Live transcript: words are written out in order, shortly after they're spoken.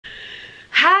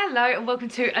Hello and welcome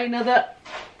to another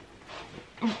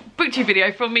booktube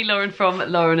video from me, Lauren, from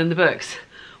Lauren and the Books.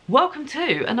 Welcome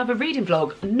to another reading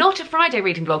vlog. Not a Friday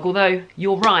reading vlog, although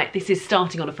you're right, this is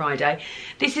starting on a Friday.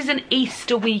 This is an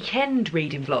Easter weekend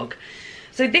reading vlog.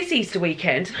 So this Easter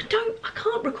weekend, I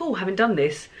can't recall having done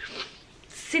this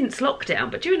since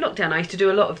lockdown, but during lockdown I used to do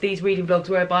a lot of these reading vlogs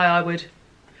whereby I would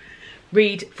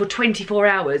read for 24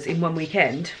 hours in one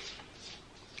weekend.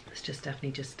 It's just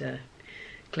Daphne just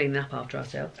cleaning up after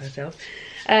herself.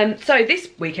 So this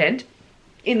weekend,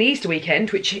 in the Easter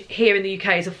weekend, which here in the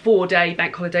UK is a 4-day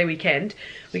bank holiday weekend,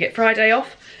 we get Friday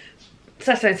off,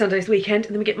 Saturday and Sunday's weekend,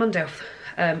 and then we get Monday off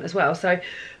as well. So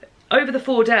over the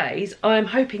 4 days, I'm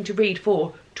hoping to read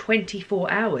for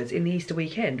 24 hours in the Easter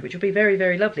weekend, which will be very,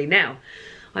 very lovely. Now,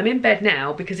 I'm in bed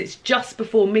now because it's just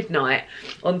before midnight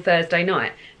on Thursday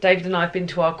night. David and I have been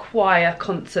to our choir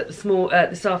concert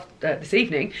this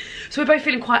evening, so we're both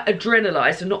feeling quite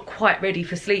adrenalised and not quite ready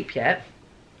for sleep yet.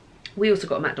 We also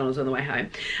got a McDonald's on the way home.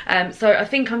 So I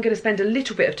think I'm going to spend a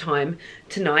little bit of time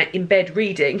tonight in bed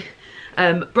reading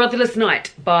Brotherless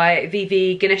Night by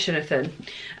V.V. Ganeshanathan.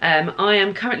 I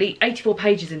am currently 84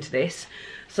 pages into this,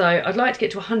 so I'd like to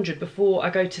get to 100 before I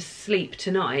go to sleep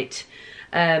tonight.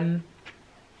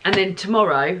 And then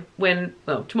tomorrow,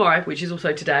 tomorrow, which is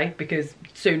also today, because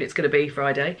soon it's going to be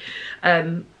Friday,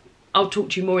 I'll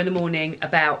talk to you more in the morning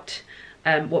about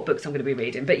what books I'm going to be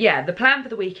reading. But yeah, the plan for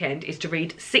the weekend is to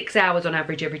read 6 hours on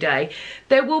average every day.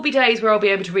 There will be days where I'll be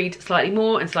able to read slightly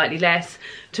more and slightly less.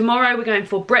 Tomorrow we're going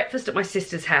for breakfast at my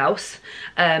sister's house,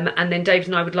 and then David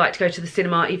and I would like to go to the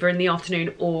cinema either in the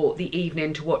afternoon or the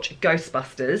evening to watch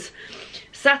Ghostbusters.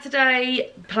 Saturday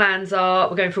plans are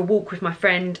we're going for a walk with my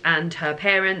friend and her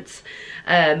parents,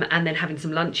 and then having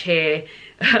some lunch here.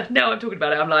 Now I'm talking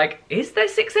about it, I'm like, is there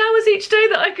 6 hours each day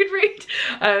that I could read?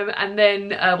 And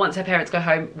then once her parents go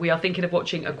home, we are thinking of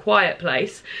watching A Quiet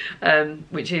Place,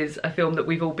 which is a film that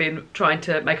we've all been trying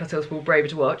to make ourselves feel braver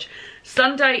to watch.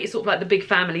 Sunday is sort of like the big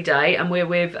family day, and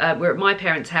we're at my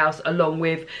parents' house along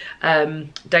with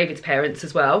David's parents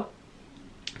as well.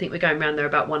 I think we're going around there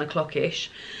about 1 o'clock-ish.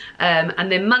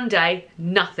 And then Monday,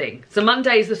 nothing. So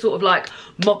Monday is the sort of like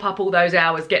mop up all those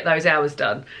hours, get those hours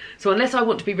done. So unless I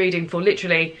want to be reading for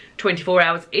literally 24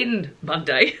 hours in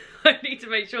Monday, I need to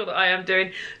make sure that I am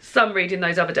doing some reading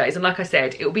those other days. And like I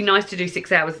said, it would be nice to do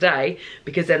 6 hours a day,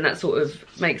 because then that sort of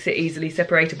makes it easily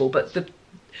separatable. But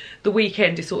the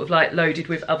weekend is sort of like loaded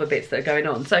with other bits that are going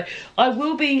on. So I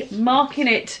will be marking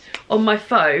it on my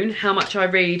phone, how much I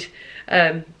read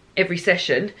every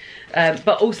session,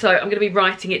 but also I'm going to be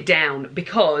writing it down,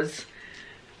 because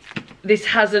this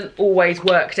hasn't always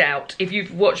worked out. If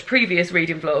you've watched previous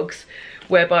reading vlogs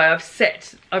whereby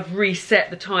I've reset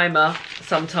the timer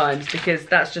sometimes, because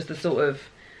that's just the sort of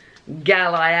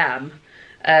gal I am,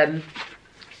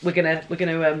 we're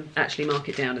gonna actually mark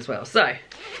it down as well. So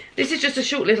this is just a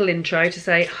short little intro to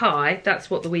say hi, that's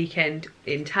what the weekend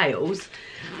entails,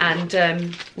 and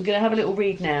we're gonna have a little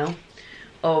read now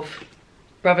of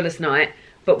Brotherless Night,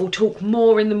 but we'll talk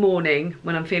more in the morning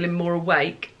when I'm feeling more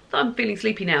awake. I'm feeling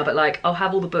sleepy now, but like I'll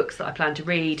have all the books that I plan to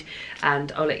read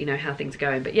and I'll let you know how things are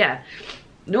going. But yeah,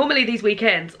 normally these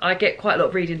weekends I get quite a lot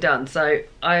of reading done, so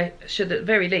I should at the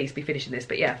very least be finishing this.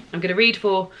 But yeah, I'm going to read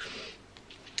for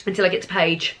until I get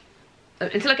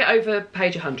over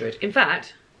page 100. In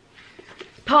fact,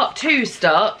 part 2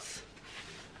 starts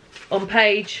on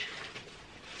page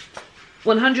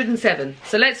 107.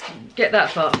 So let's get that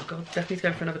far. Oh God, Daphne's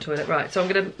going for another toilet. Right, so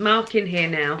I'm going to mark in here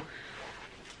now.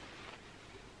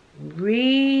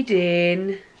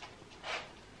 Reading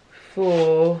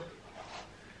for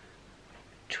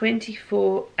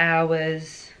 24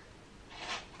 hours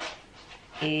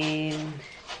in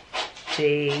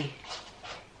the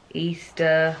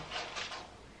Easter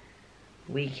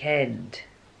weekend.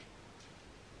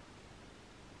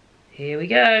 Here we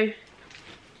go.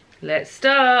 Let's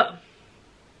start.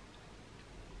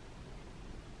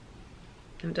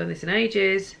 Haven't done this in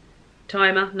ages.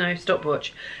 Timer, no,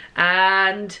 stopwatch.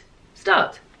 And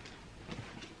start.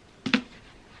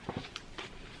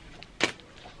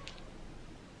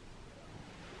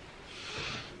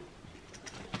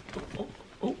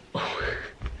 Oh.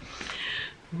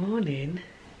 Morning.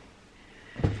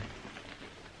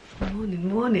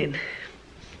 Morning.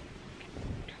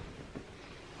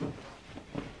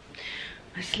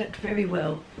 I slept very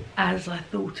well, as I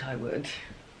thought I would,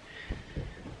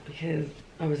 because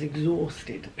I was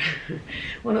exhausted.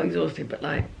 Well, not exhausted, but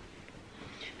like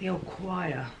the old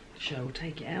choir show will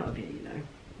take it out of you, you know.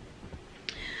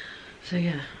 So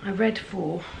yeah, I read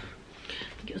for,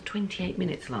 I think it was 28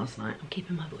 minutes last night. I'm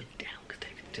keeping my voice down because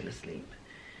David's still asleep.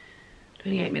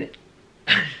 28 minutes.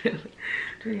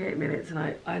 28 minutes,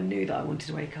 and I knew that I wanted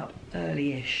to wake up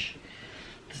early-ish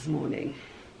this morning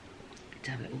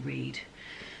to have a little read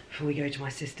before we go to my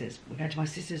sister's. We're going to my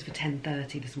sister's for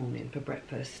 10:30 this morning for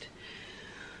breakfast,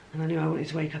 and I knew I wanted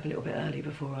to wake up a little bit early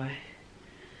before I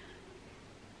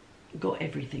got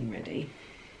everything ready.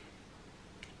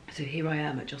 So here I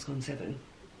am at just gone 7.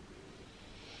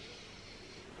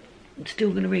 I'm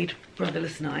still going to read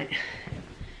Brotherless Night.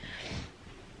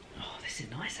 Oh, this is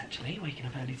nice actually, waking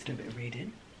up early to do a bit of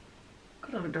reading.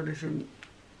 God, I haven't done this in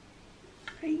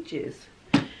ages.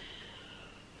 I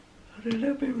do a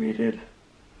little bit of reading.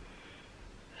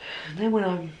 And then when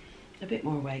I'm a bit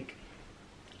more awake,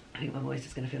 I think my voice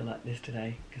is going to feel like this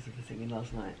today because of the singing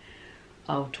last night.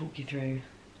 I'll talk you through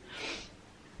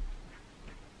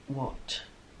what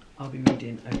I'll be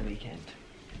reading over the weekend.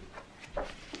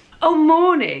 Oh,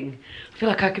 morning! I feel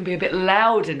like I can be a bit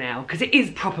louder now because it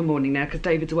is proper morning now because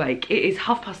David's awake. It is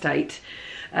 8:30.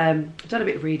 I've done a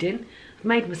bit of reading. I've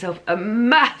made myself a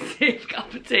massive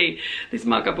cup of tea. This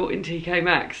mug I bought in TK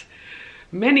Maxx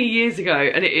many years ago,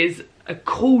 and it is a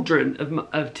cauldron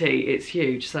of tea. It's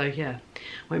huge, so yeah,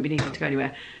 won't be needing to go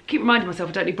anywhere. Keep reminding myself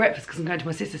I don't need breakfast because I'm going to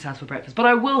my sister's house for breakfast, but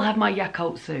I will have my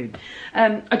Yakult soon.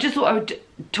 I just thought I would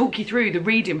talk you through the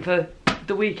reading for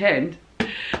the weekend.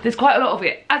 There's quite a lot of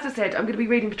it. As I said, I'm going to be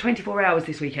reading for 24 hours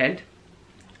this weekend,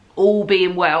 all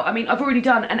being well. I mean, I've already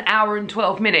done an hour and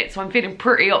 12 minutes, so I'm feeling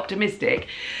pretty optimistic.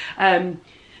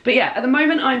 But yeah, at the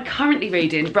moment I'm currently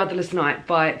reading Brotherless Night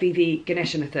by V.V.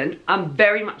 Ganeshanathan. I'm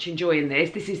very much enjoying this.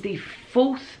 This is the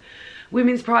 4th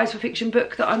Women's Prize for Fiction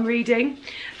book that I'm reading.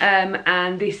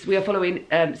 And this, we are following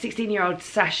 16-year-old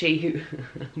Sashi,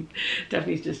 who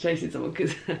Daphne's just chasing someone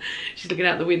because she's looking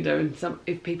out the window, and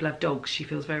if people have dogs, she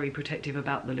feels very protective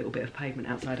about the little bit of pavement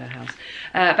outside her house.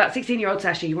 About 16-year-old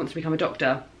Sashi who wants to become a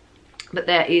doctor, but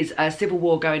there is a civil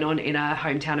war going on in her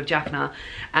hometown of Jaffna,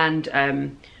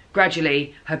 and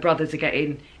gradually her brothers are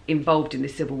getting involved in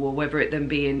this civil war, whether it them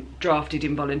being drafted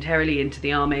involuntarily into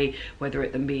the army, whether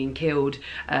it them being killed.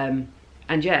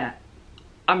 And yeah,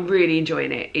 I'm really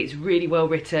enjoying it. It's really well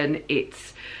written.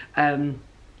 It's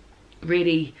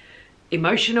really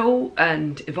emotional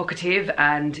and evocative,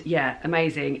 and yeah,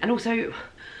 amazing. And also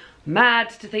mad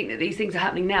to think that these things are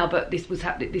happening now, but this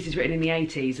is written in the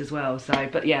 80s as well. So,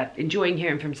 but yeah, enjoying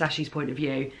hearing from Sashi's point of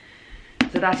view.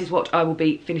 So that is what I will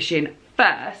be finishing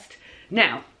first.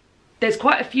 Now, there's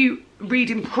quite a few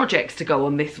reading projects to go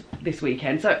on this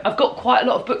weekend. So I've got quite a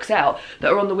lot of books out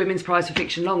that are on the Women's Prize for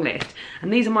Fiction long list,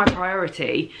 and these are my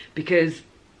priority because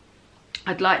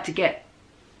I'd like to get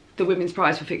the Women's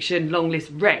Prize for Fiction long list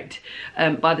read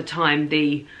by the time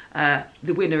the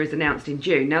winner is announced in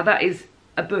June. Now that is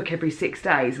a book every 6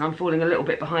 days, and I'm falling a little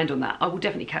bit behind on that. I will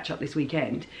definitely catch up this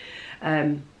weekend.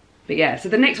 But yeah, so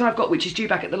the next one I've got, which is due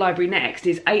back at the library next,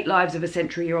 is 8 Lives of a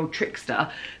Century-Year-Old Trickster.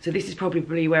 So this is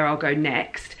probably where I'll go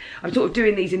next. I'm sort of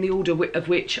doing these in the order of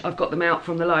which I've got them out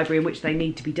from the library in which they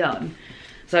need to be done.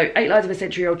 So 8 Lives of a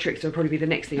Century-Year-Old Trickster will probably be the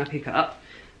next thing I pick up.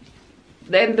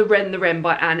 Then The Wren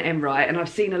by Anne Emright, and I've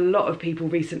seen a lot of people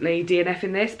recently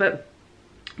DNFing this, but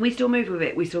we still move with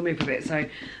it, so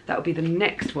that will be the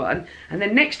next one. And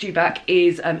then next due back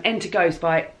is Enter Ghost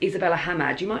by Isabella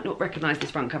Hamad. You might not recognise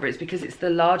this front cover. It's because it's the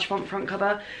large front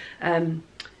cover,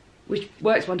 which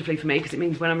works wonderfully for me because it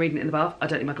means when I'm reading it in the bath, I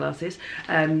don't need my glasses.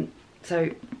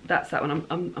 So that's that one.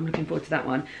 I'm looking forward to that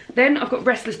one. Then I've got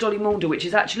Restless, Dolly, Maunder, which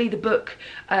is actually the book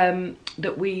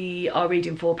that we are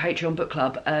reading for Patreon Book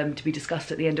Club to be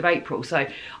discussed at the end of April. So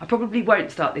I probably won't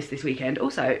start this weekend.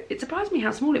 Also, it surprised me how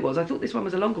small it was. I thought this one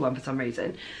was a longer one for some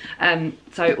reason.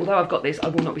 So although I've got this, I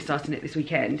will not be starting it this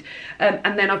weekend.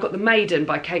 And then I've got The Maiden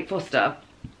by Kate Foster,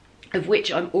 of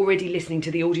which I'm already listening to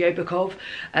the audiobook of.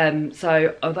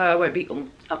 So although I won't be...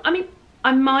 I mean,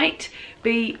 I might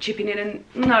be chipping in and...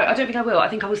 No, I don't think I will. I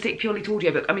think I will stick purely to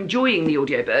audiobook. I'm enjoying the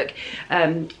audiobook.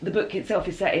 The book itself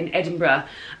is set in Edinburgh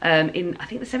in, I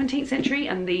think, the 17th century,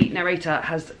 and the narrator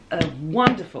has a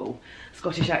wonderful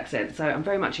Scottish accent, so I'm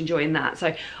very much enjoying that.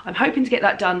 So I'm hoping to get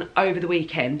that done over the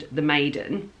weekend, The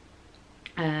Maiden.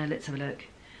 Let's have a look.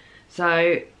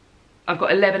 So I've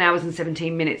got 11 hours and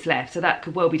 17 minutes left, so that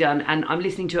could well be done, and I'm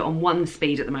listening to it on 1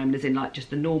 speed at the moment, as in like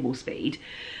just the normal speed.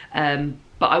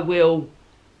 But I will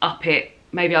up it,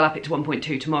 maybe I'll up it to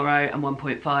 1.2 tomorrow and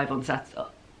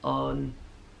 1.5 on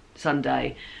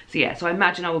Sunday. So yeah, so I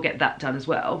imagine I will get that done as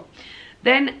well.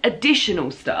 Then additional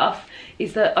stuff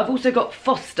is that I've also got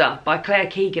Foster by Claire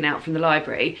Keegan out from the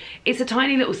library. It's a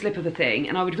tiny little slip of a thing,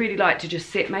 and I would really like to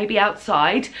just sit maybe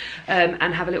outside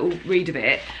and have a little read of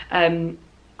it.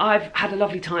 I've had a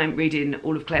lovely time reading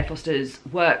all of Claire Foster's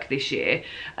work this year.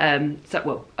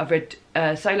 I've read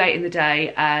So Late in the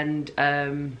Day and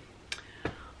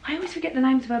I always forget the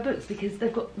names of her books because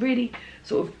they've got really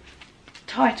sort of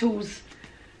titles.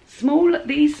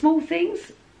 These Small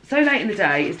Things. So Late in the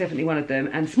Day is definitely one of them,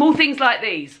 and Small Things Like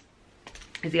These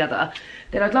is the other.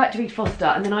 Then I'd like to read Foster,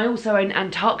 and then I also own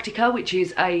Antarctica, which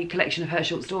is a collection of her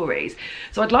short stories.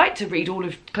 So I'd like to read all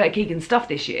of Claire Keegan's stuff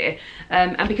this year,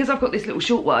 and because I've got this little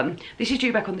short one, this is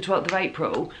due back on the 12th of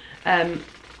April,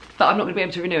 but I'm not going to be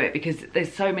able to renew it because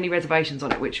there's so many reservations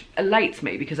on it, which elates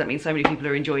me because that means so many people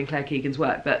are enjoying Claire Keegan's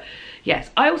work. But yes,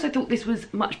 I also thought this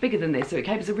was much bigger than this, so it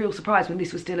came as a real surprise when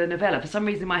this was still a novella. For some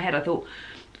reason in my head I thought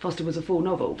Foster was a full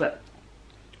novel, but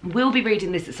we'll be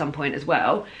reading this at some point as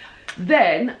well.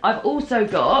 Then I've also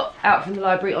got out from the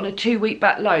library on a 2-week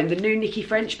back loan the new Nikki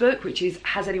French book, which is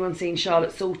Has Anyone Seen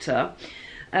Charlotte Salter?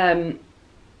 And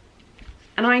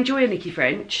I enjoy a Nikki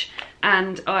French,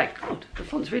 and God, the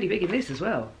font's really big in this as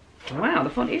well. Wow, the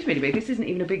font is really big. This isn't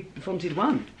even a big fonted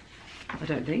one, I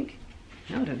don't think.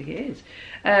 No, I don't think it is.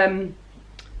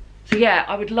 So yeah,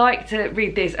 I would like to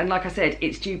read this, and like I said,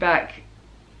 it's due back,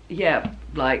 yeah,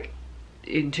 like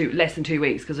in less than 2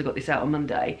 weeks because I got this out on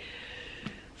Monday.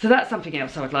 So that's something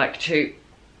else I would like to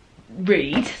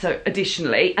read, so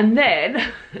additionally. And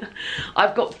then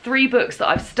I've got 3 books that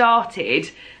I've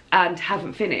started and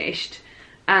haven't finished,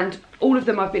 and all of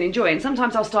them I've been enjoying.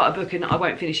 Sometimes I'll start a book and I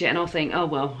won't finish it and I'll think, oh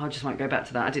well, I just won't go back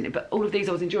to that, I didn't. But all of these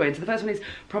I was enjoying. So the first one is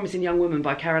Promising Young Woman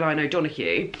by Caroline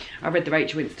O'Donoghue. I read The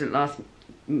Rachel Winston last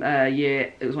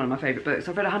year. It was one of my favourite books.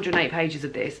 I've read 108 pages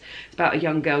of this. It's about a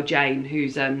young girl, Jane,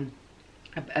 who's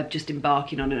just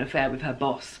embarking on an affair with her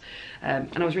boss.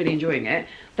 And I was really enjoying it.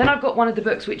 Then I've got one of the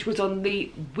books which was on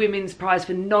the Women's Prize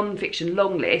for Non-Fiction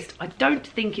long list. I don't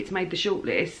think it's made the short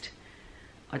list.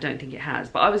 I don't think it has,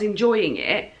 but I was enjoying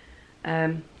it.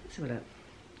 Let's have a look.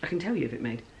 I can tell you if it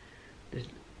made the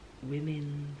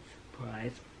Women's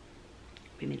Prize.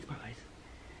 Women's Prize.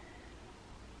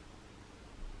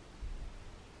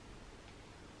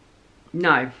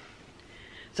 No.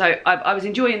 So I was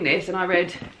enjoying this and I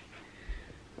read,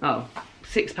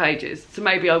 6 pages, so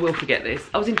maybe I will forget this.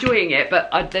 I was enjoying it,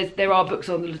 but there are books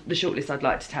on the shortlist I'd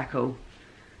like to tackle.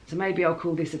 So maybe I'll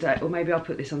call this a day, or maybe I'll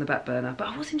put this on the back burner. But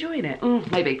I was enjoying it.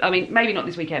 Maybe. I mean, maybe not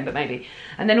this weekend, but maybe.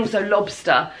 And then also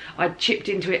Lobster. I chipped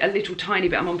into it a little tiny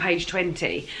bit. I'm on page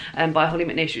 20 by Holly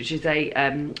McNish, which is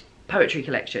a poetry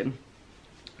collection.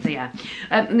 So yeah.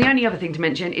 And the only other thing to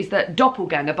mention is that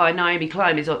Doppelganger by Naomi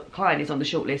Klein is on the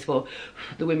shortlist for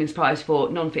the Women's Prize for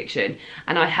Non-Fiction.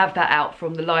 And I have that out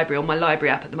from the library, on my library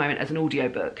app at the moment, as an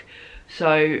audiobook.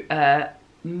 So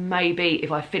maybe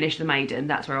if I finish the Maiden,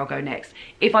 that's where I'll go next.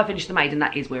 If I finish the Maiden,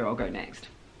 that is where I'll go next.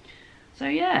 So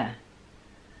yeah.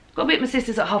 Got a bit of my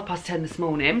sisters at 10:30 this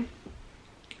morning.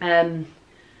 Got a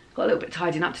little bit of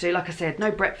tidying up to do. Like I said, no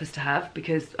breakfast to have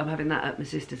because I'm having that at my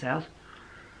sister's house.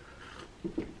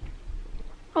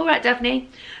 All right, Daphne.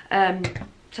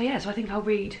 So yeah, so I think I'll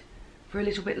read for a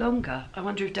little bit longer. I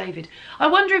wonder if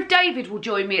David will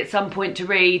join me at some point to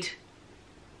read.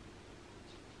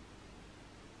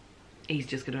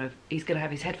 He's gonna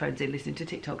have his headphones in listening to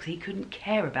TikToks. He couldn't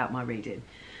care about my reading.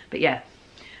 But yeah,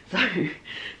 so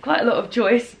quite a lot of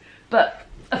choice, but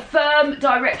a firm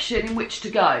direction in which to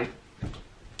go.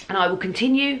 And I will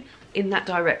continue in that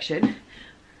direction.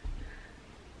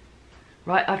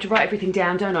 Right, I have to write everything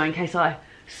down, don't I, in case I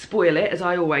spoil it, as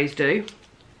I always do.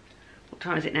 What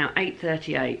time is it now?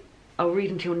 8:38. I'll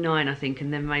read until 9, I think,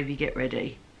 and then maybe get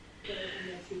ready.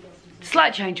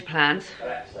 Slight change of plans.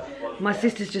 My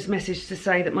sister's just messaged to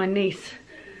say that my niece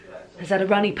has had a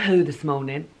runny poo this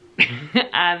morning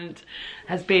and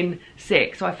has been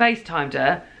sick. So I FaceTimed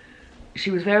her. She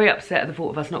was very upset at the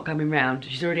thought of us not coming round.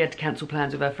 She's already had to cancel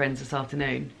plans with her friends this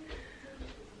afternoon.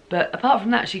 But apart from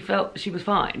that, she felt she was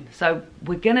fine. So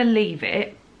we're gonna leave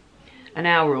it an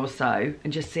hour or so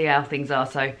and just see how things are.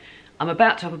 So I'm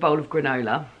about to have a bowl of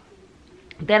granola.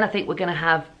 Then I think we're gonna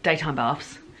have daytime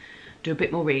baths, do a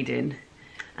bit more reading,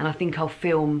 and I think I'll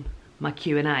film my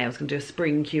Q&A. I was gonna do a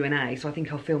spring Q&A, so I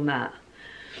think I'll film that.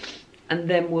 And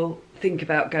then we'll think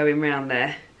about going round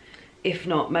there. If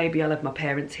not, maybe I'll have my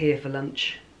parents here for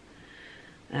lunch.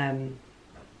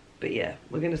 But yeah,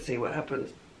 we're gonna see what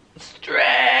happens.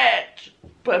 Stretch!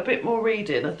 But a bit more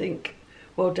reading, I think,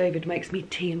 while David makes me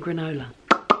tea and granola.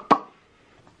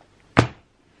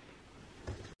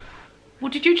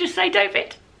 What did you just say,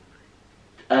 David?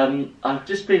 I've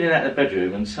just been in out of the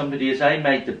bedroom and somebody has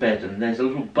made the bed and there's a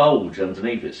little bulge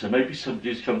underneath it, so maybe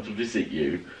somebody's come to visit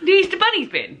you. The Easter Bunny's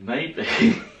been? Maybe.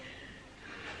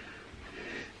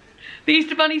 The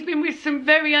Easter Bunny's been with some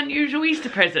very unusual Easter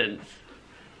presents.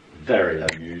 Very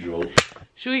unusual.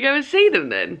 Shall we go and see them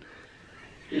then?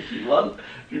 If you want,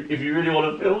 if you really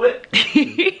want to film it.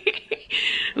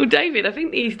 Well, David, I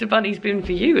think the Easter Bunny's been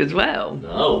for you as well.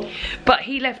 No. But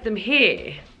he left them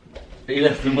here. He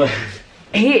left them where?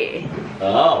 Here.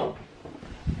 Oh.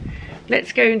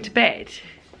 Let's go into bed.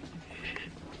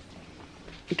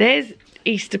 There's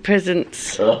Easter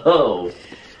presents. Oh.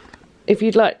 If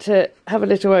you'd like to have a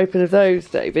little open of those,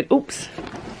 David. Oops.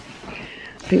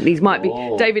 I think these might be...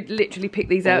 Oh. David literally picked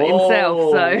these out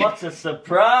himself, so... What a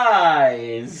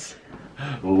surprise!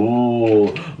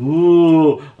 Ooh,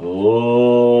 ooh,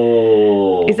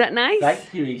 oh. Is that nice?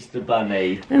 Thank you, Easter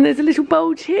Bunny. And there's a little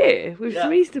bulge here with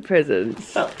some Easter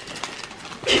presents. Oh.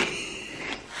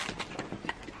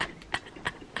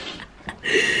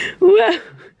 Well,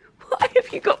 why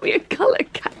have you got me a colour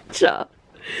catcher?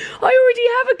 I already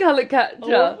have a colour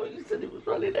catcher. Oh, I thought you said it was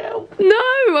running out.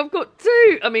 No, I've got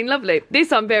two. I mean, lovely.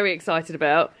 This I'm very excited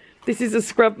about. This is a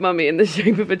scrub mummy in the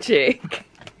shape of a chick.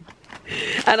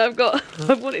 And I've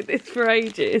wanted this for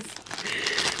ages.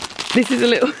 This is a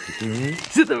little,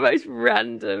 this is the most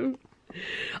random.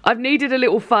 I've needed a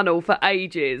little funnel for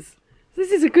ages.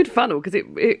 This is a good funnel because it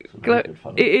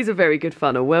is a very good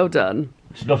funnel. Well done.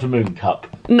 It's not a moon cup.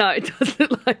 No, it does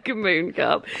look like a moon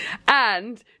cup.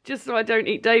 And just so I don't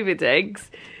eat David's eggs,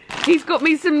 he's got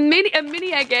me some mini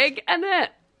egg and a...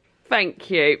 Thank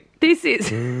you. This is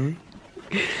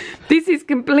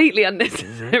completely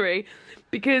unnecessary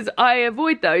because I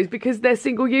avoid those because they're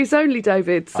single use only,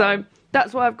 David. So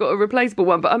that's why I've got a replaceable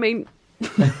one. But I mean,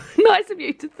 nice of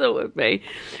you to thought of me.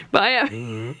 But I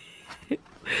am...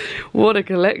 What a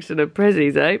collection of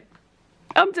prezzies, eh?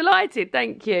 I'm delighted,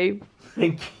 thank you.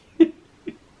 Thank you.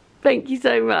 Thank you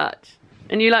so much.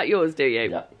 And you like yours, do you?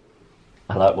 Yeah.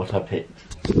 I like what I picked.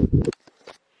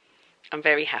 I'm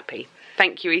very happy.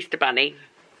 Thank you, Easter Bunny.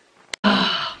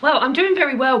 Well, I'm doing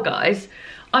very well, guys.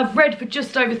 I've read for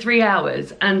just over 3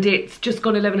 hours and it's just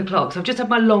gone 11 o'clock. So I've just had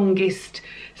my longest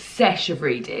sesh of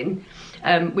reading.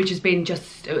 Which has been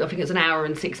just, I think it's an hour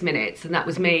and 6 minutes, and that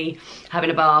was me having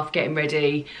a bath, getting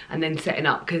ready, and then setting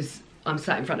up because I'm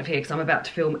sat in front of here because I'm about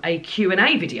to film a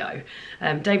Q&A video.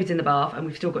 David's in the bath and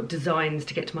we've still got designs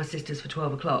to get to my sister's for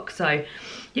 12 o'clock. So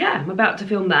yeah, I'm about to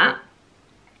film that.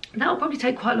 That'll probably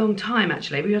take quite a long time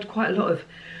actually. We had quite a lot of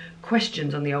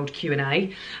questions on the old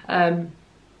Q&A.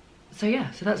 So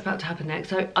yeah, so that's about to happen next.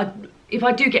 So if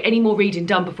I do get any more reading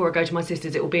done before I go to my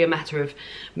sister's, it will be a matter of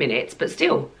minutes, but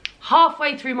still,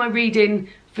 halfway through my reading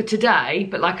for today,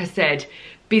 but like I said,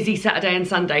 busy Saturday and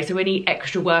Sunday, so any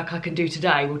extra work I can do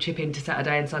today will chip into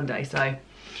Saturday and Sunday. So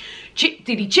chip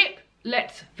diddy chip,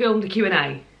 let's film the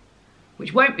Q&A,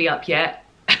 which won't be up yet.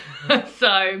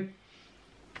 So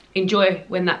enjoy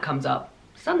when that comes up.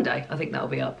 Sunday, I think that'll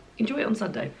be up. Enjoy it on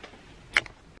Sunday.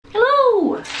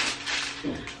 Hello!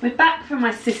 We're back from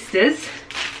my sister's.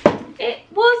 It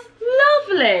was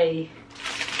lovely.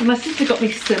 And my sister got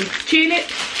me some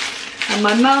tulips. And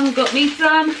my mum got me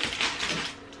some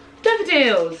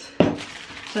daffodils.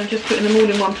 So I'm just putting them all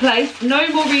in one place. No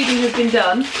more reading has been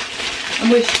done. And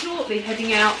we're shortly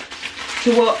heading out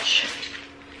to watch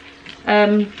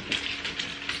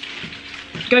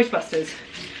Ghostbusters,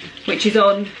 which is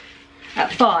on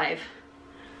at 5.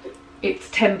 It's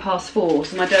 4:10,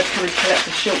 so my dad's coming to collect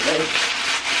us shortly.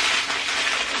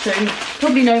 So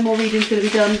probably no more reading's going to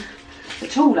be done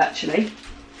at all actually.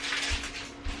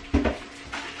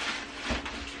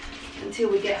 Until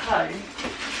we get home,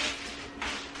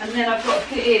 and then I've got to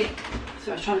fit in,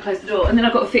 so I was trying to close the door, and then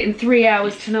I've got to fit in 3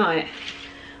 hours tonight,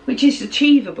 which is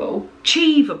achievable,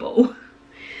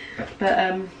 but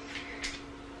yeah.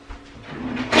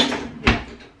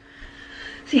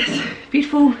 So yes,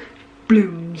 beautiful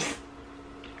blooms.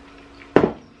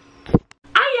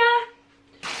 Hiya!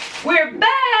 We're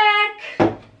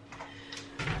back!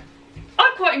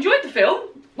 I quite enjoyed the film,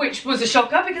 which was a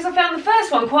shocker because I found the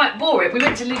first one quite boring. We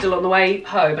went to Lidl on the way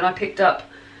home and I picked up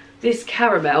this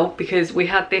caramel because we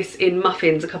had this in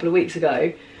muffins a couple of weeks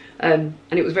ago, and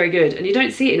it was very good. And you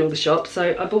don't see it in all the shops,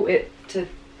 so I bought it to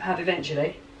have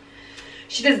eventually.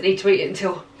 She doesn't need to eat it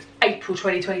until April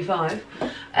 2025.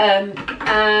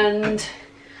 And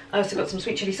I also got some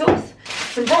sweet chilli sauce,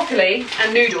 some broccoli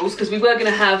and noodles because we were going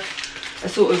to have a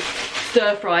sort of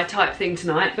stir fry type thing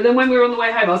tonight. But then when we were on the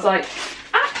way home, I was like,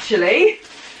 actually,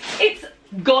 it's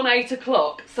gone 8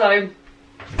 o'clock, so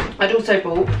I'd also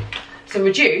bought some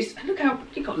reduced, and look how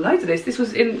you got loads of this. This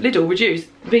was in Lidl, reduced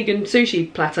vegan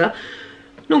sushi platter,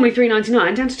 normally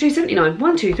 £3.99 down to £2.79.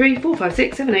 1, 2, 3, 4, 5,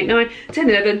 6, 7, 8, 9, 10,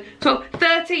 11, 12,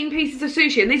 13 pieces of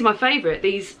sushi, and these are my favourite.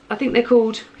 These, I think they're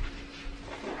called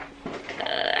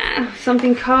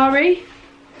something curry.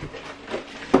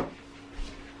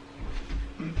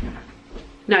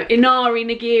 No, inari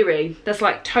nigiri. That's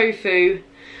like tofu,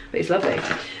 but it's lovely.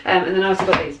 And then I also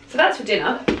got these. So that's for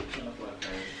dinner.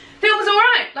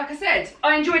 like I said,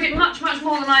 I enjoyed it much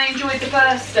more than I enjoyed the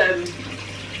first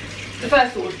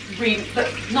sort of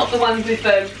but not the one with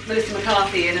Melissa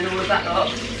McCarthy in and all of that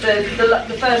lot.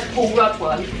 The first Paul Rudd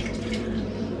one,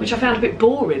 which I found a bit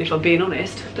boring if I'm being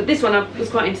honest. But this one I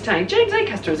was quite entertained. James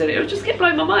Acaster was in it. It just kept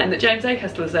blowing my mind that James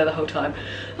Acaster was there the whole time.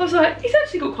 I was like, he's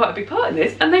actually got quite a big part in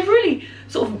this, and they've really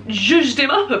sort of zhuzhed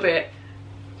him up a bit.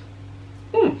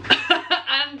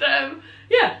 And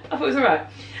yeah, I thought it was alright.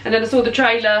 And then I saw the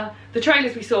trailer. The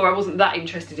trailers we saw I wasn't that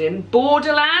interested in.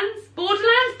 Borderlands?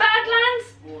 Badlands?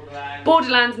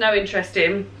 Borderlands, no interest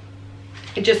in.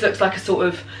 It just looks like a sort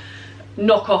of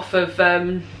knockoff of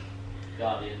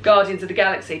Guardians of the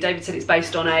Galaxy. David said it's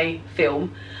based on a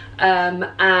film. Oh,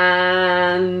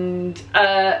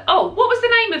 what was the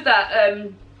name of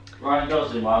that? Ryan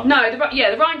Gosling one? No, the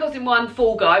Ryan Gosling one,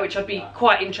 Fall Guy, which I'd be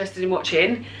quite interested in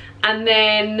watching. And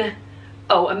then,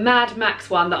 oh, a Mad Max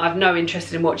one that I've no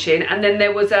interest in watching. And then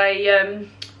there was a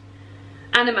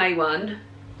anime one.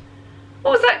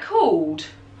 What was that called?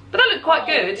 But that looked quite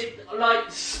good.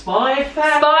 Like Spy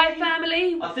Family? Spy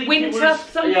Family? I think Winter it was,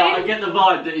 something? Yeah, I get the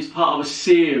vibe that it's part of a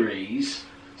series.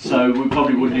 So we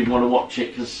probably wouldn't even want to watch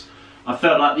it because I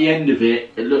felt like the end of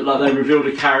it, it looked like they revealed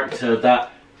a character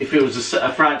that if it was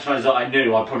a franchise that I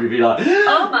knew, I'd probably be like,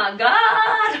 oh my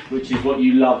god! Which is what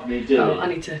you love me doing. Oh, I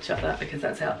need to chuck that because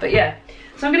that's out. But yeah,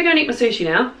 so I'm going to go and eat my sushi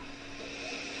now.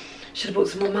 Should have bought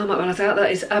some more Marmite when I was out.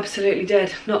 That is absolutely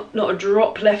dead. Not a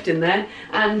drop left in there.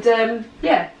 And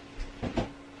yeah,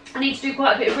 I need to do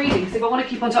quite a bit of reading because if I want to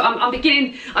keep on top, I'm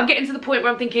getting to the point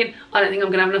where I'm thinking I don't think I'm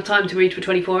going to have enough time to read for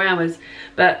 24 hours.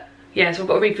 But yeah, so I've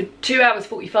got to read for 2 hours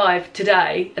 45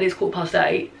 today, and it's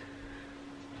 8:15.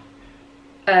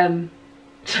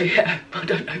 So yeah, I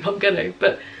don't know if I'm going to,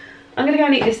 but I'm going to go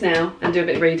and eat this now and do a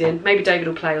bit of reading. Maybe David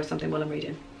will play or something while I'm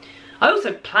reading. I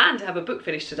also plan to have a book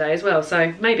finished today as well,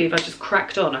 so maybe if I just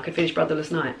cracked on I could finish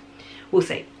Brotherless Night. We'll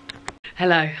see.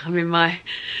 Hello, I'm in my,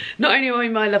 not only am I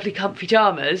in my lovely comfy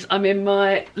pyjamas, I'm in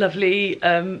my lovely,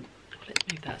 let's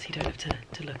move that so you don't have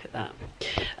to look at that.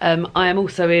 I am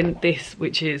also in this,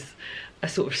 which is a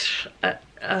sort of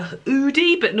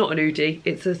oodie, but not an oodie.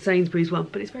 It's a Sainsbury's one,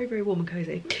 but it's very, very warm and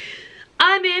cosy.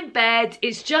 I'm in bed,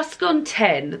 it's just gone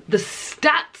 10. The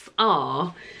stats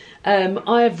are,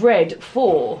 I have read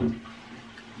 4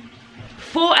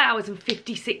 hours and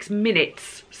 56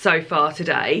 minutes so far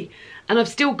today, and I've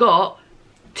still got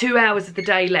 2 hours of the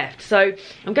day left. So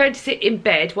I'm going to sit in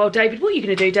bed while David, what are you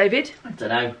going to do, David? I don't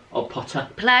know, I'll potter.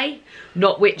 Play?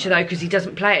 Not Witcher though, because he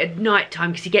doesn't play it at night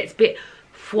time because he gets a bit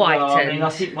frightened. Well, I mean, I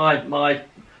think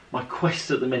my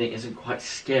quest at the minute isn't quite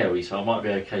scary, so I might be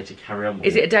okay to carry on with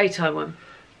Is it a daytime one?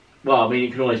 Well, I mean,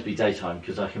 it can always be daytime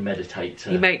because I can meditate.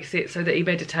 He makes it so that he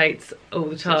meditates all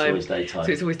the time. So it's always daytime.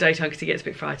 So it's always daytime because he gets a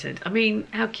bit frightened. I mean,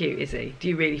 how cute is he? Do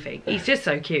you really think? He's just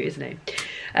so cute, isn't he?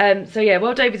 So yeah,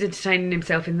 while David's entertaining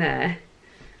himself in there,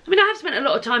 I mean, I have spent a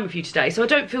lot of time with you today, so I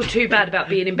don't feel too bad about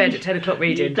being in bed at 10 o'clock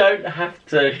reading. You don't have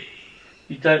to.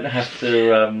 You don't have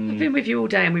to. I've been with you all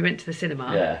day and we went to the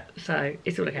cinema. Yeah. So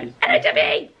it's all okay. Hello,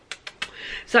 Debbie!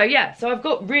 So yeah, so I've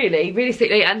got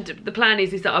realistically, and the plan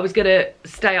is that I was going to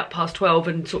stay up past 12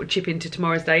 and sort of chip into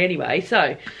tomorrow's day anyway.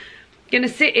 So, going to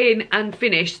sit in and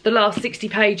finish the last 60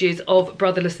 pages of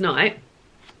Brotherless Night.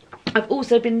 I've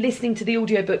also been listening to the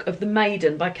audiobook of The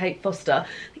Maiden by Kate Foster.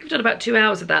 I think I've done about 2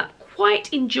 hours of that.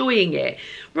 Quite enjoying it.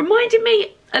 Reminded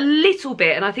me a little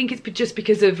bit, and I think it's just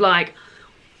because of like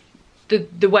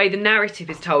the way the narrative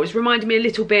is told. It's reminded me a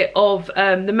little bit of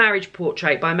The Marriage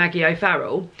Portrait by Maggie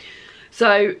O'Farrell.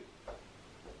 So,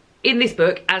 in this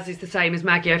book, as is the same as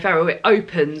Maggie O'Farrell, it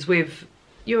opens with...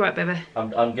 You all right, baby?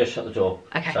 I'm going to shut the door.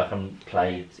 Okay. So I can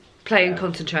play. Play and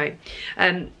concentrate.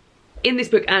 In this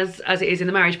book, as it is in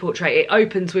The Marriage Portrait, it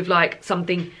opens with like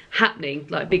something happening,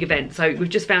 like a big event. So we've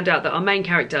just found out that our main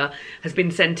character has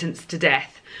been sentenced to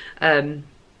death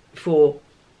for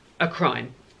a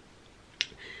crime.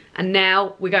 And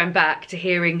now we're going back to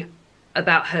hearing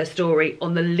about her story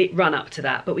on the run up to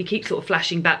that, but we keep sort of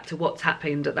flashing back to what's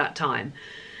happened at that time,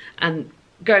 and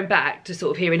going back to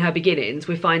sort of hearing her beginnings.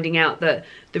 We're finding out that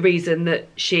the reason that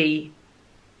she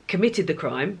committed the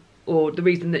crime, or the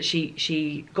reason that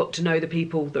she got to know the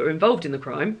people that were involved in the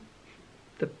crime,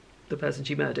 the person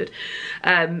she murdered,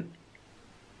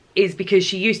 is because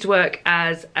she used to work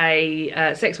as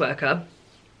a sex worker.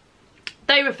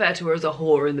 They refer to her as a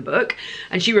whore in the book,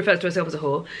 and she refers to herself as a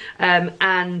whore.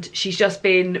 And she's just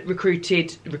been recruited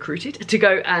to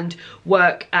go and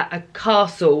work at a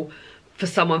castle for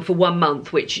someone for 1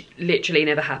 month, which literally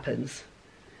never happens.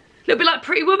 A little bit like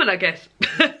Pretty Woman, I guess.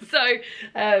 So,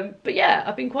 but yeah,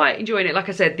 I've been quite enjoying it. Like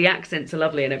I said, the accents are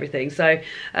lovely and everything. So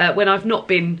when I've not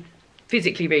been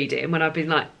physically reading, when I've been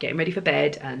like getting ready for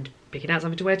bed and picking out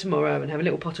something to wear tomorrow and having a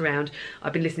little pot around,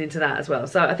 I've been listening to that as well.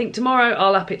 So I think tomorrow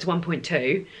I'll up it to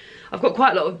 1.2. I've got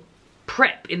quite a lot of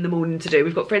prep in the morning to do.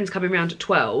 We've got friends coming round at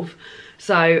 12,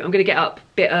 so I'm going to get up a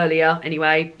bit earlier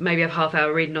anyway, maybe have half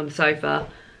hour reading on the sofa.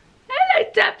 Hello,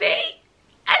 Duffy.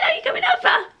 Hello, you coming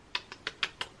over?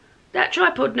 That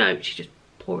tripod? No, she's just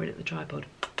pouring at the tripod.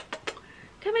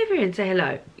 Come over here and say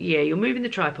hello. Yeah, you're moving the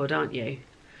tripod, aren't you?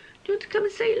 Do you want to come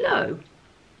and say hello?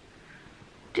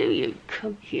 Do you?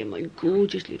 Come here, my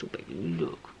gorgeous little baby.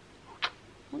 Look.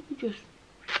 Won't you just...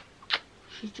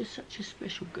 She's just such a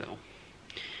special girl.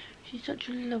 She's such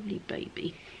a lovely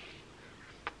baby.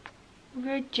 A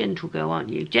very gentle girl, aren't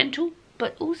you? Gentle,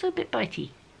 but also a bit bitey.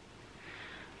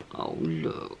 Oh,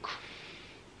 look.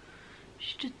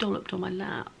 She just dolloped on my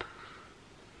lap.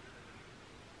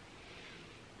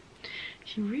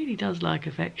 She really does like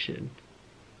affection.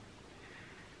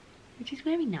 Which is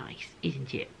very nice,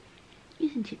 isn't it?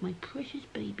 Isn't it, my precious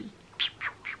baby?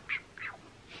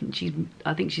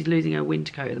 I think she's losing her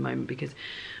winter coat at the moment, because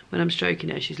when I'm stroking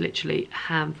her, she's literally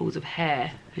handfuls of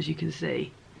hair, as you can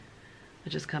see, are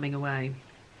just coming away.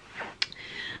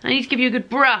 I need to give you a good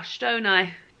brush, don't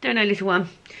I? Don't I, little one?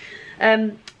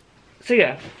 So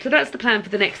yeah, so that's the plan for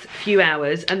the next few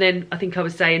hours. And then I think I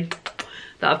was saying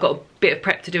that I've got a bit of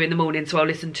prep to do in the morning, so I'll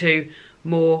listen to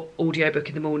more audiobook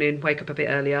in the morning, wake up a bit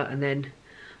earlier, and then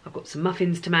I've got some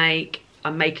muffins to make.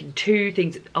 I'm making 2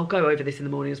 things. I'll go over this in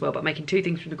the morning as well, but I'm making 2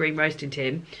 things from the green roasting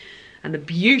tin. And the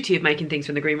beauty of making things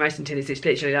from the green roasting tin is it's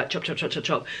literally like chop, chop, chop, chop,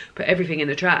 chop, put everything in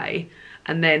a tray,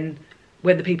 and then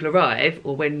when the people arrive,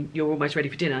 or when you're almost ready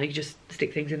for dinner, you just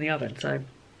stick things in the oven. So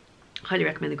highly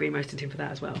recommend the green roasting tin for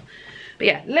that as well. But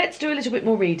yeah, let's do a little bit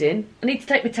more reading. I need to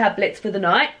take my tablets for the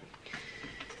night.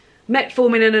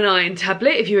 Metformin and an iron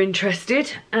tablet if you're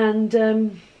interested. And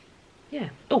yeah.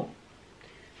 Oh,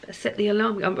 better set the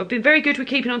alarm. I've been very good with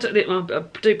keeping on top of it. Well,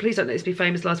 please don't let this be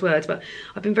famous last words, but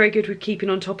I've been very good with keeping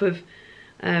on top of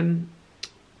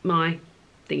my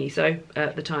thingy, so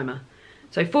the timer.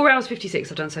 So 4 hours 56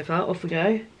 I've done so far. Off we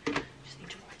go. Just need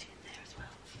to write it in there as well.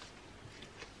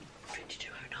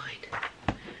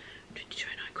 22:09.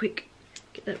 22:09. Quick,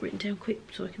 get that written down quick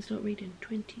so I can start reading.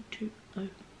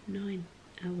 22:09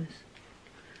 hours.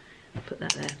 Put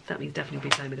that there. That means definitely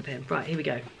be playing with a pen. Right, here we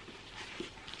go.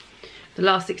 The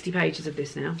last 60 pages of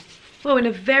this now. Well, in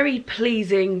a very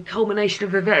pleasing culmination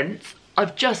of events,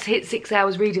 I've just hit 6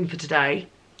 hours reading for today.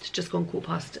 It's just gone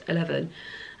 11:15.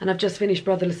 And I've just finished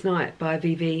Brotherless Night by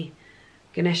V.V.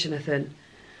 Ganeshanathan.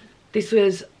 This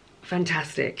was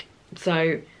fantastic.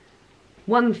 So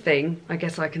one thing I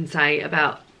guess I can say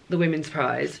about the Women's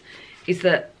Prize is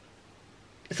that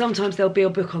sometimes there'll be a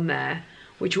book on there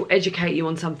which will educate you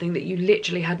on something that you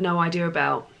literally had no idea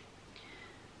about.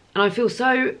 And I feel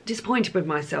so disappointed with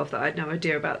myself that I had no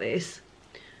idea about this.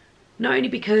 Not only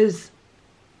because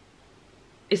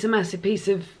it's a massive piece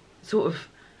of sort of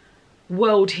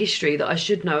world history that I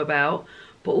should know about,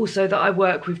 but also that I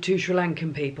work with 2 Sri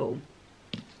Lankan people.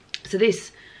 So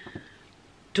this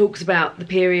talks about the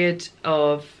period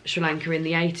of Sri Lanka in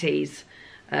the 80s,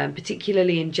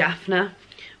 particularly in Jaffna,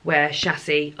 where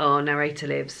Shassi, our narrator,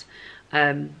 lives,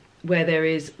 where there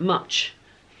is much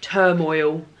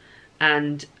turmoil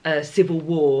and civil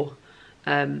war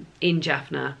in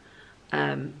Jaffna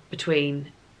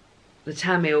between the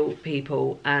Tamil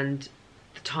people and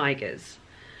the Tigers.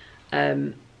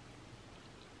 And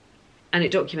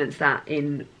it documents that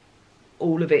in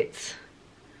all of its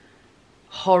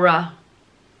horror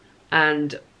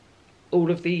and all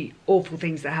of the awful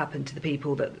things that happened to the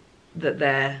people that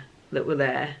were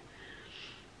there,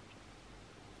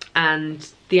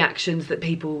 and the actions that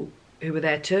people who were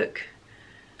there took.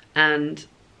 And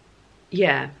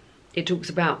yeah, it talks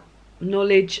about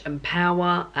knowledge and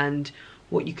power and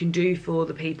what you can do for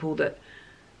the people that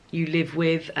you live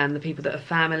with, and the people that are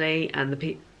family, and the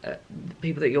people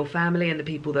that are your family, and the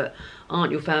people that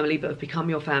aren't your family but have become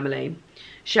your family.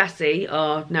 Shassi,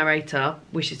 our narrator,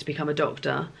 wishes to become a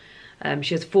doctor.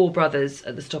 She has 4 brothers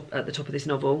at the top of this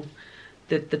novel.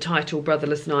 The title,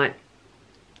 Brotherless Night,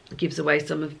 gives away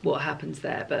some of what happens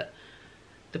there, but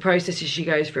the processes she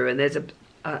goes through, and there's a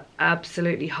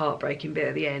absolutely heartbreaking bit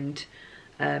at the end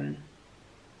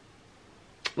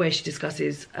where she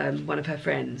discusses one of her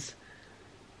friends.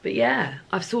 But yeah,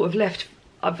 I've sort of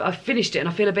I've finished it, and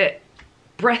I feel a bit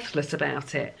breathless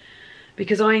about it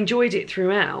because I enjoyed it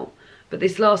throughout, but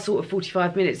this last sort of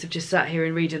 45 minutes of just sat here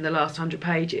and reading the last 100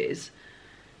 pages,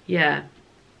 yeah,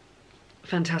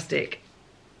 fantastic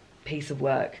piece of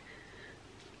work.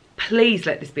 Please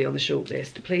let this be on the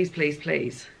shortlist. Please, please,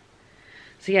 please.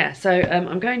 So yeah, so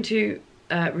I'm going to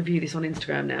review this on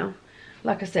Instagram now.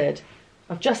 Like I said,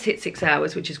 I've just hit 6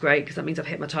 hours, which is great because that means I've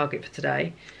hit my target for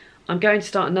today. I'm going to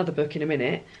start another book in a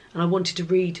minute, and I wanted to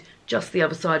read just the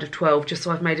other side of 12, just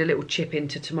so I've made a little chip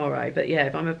into tomorrow. But yeah,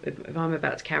 if I'm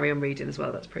about to carry on reading as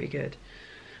well, that's pretty good.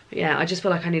 But yeah, I just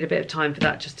feel like I need a bit of time for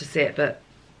that just to sit, but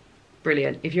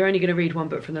brilliant. If you're only going to read one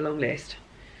book from the long list,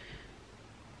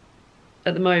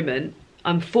 at the moment,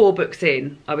 I'm 4 books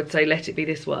in. I would say let it be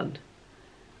this one.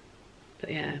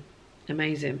 But yeah,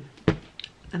 amazing.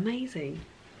 Amazing.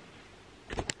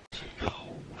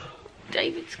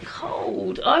 David's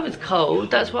cold. I was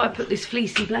cold. That's why I put this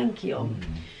fleecy blankie on.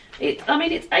 I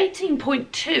mean, it's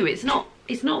 18.2.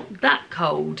 It's not that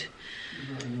cold.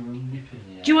 Do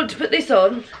you want to put this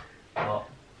on? What?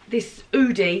 This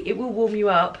Oodie. It will warm you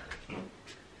up.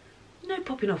 No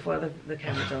popping off while the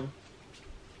camera's on.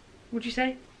 What'd you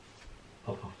say?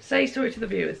 Pop off. Say sorry to the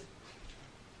viewers.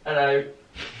 Hello.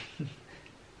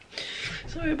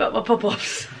 Sorry about my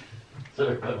pop-offs.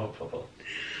 Sorry about my pop-off.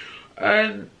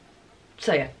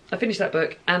 So yeah, I finished that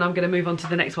book and I'm going to move on to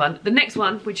the next one. The next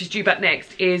one, which is due back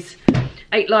next, is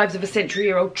 8 Lives of a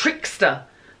Century-Year-Old Trickster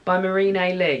by Maureen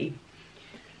A. Lee.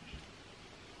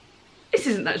 This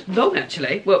isn't that long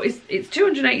actually. Well, it's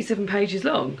 287 pages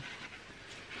long.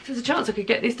 So there's a chance I could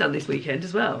get this done this weekend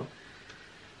as well.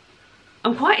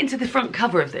 I'm quite into the front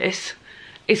cover of this.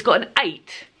 It's got an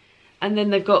 8 and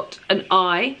then they've got an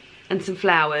eye and some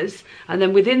flowers, and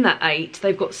then within that 8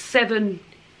 they've got 7,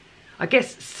 I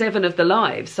guess 7 of the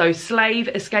lives. So slave,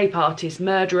 escape artist,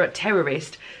 murderer,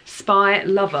 terrorist, spy,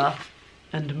 lover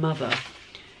and mother.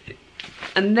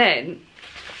 And then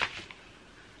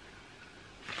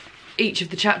each of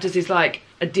the chapters is like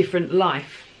a different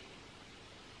life.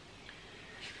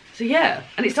 So yeah,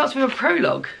 and it starts with a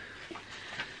prologue.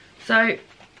 So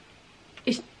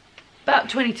it's about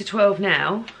 20 to 12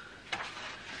 now.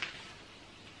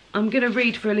 I'm going to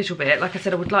read for a little bit. Like I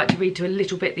said, I would like to read to a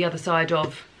little bit the other side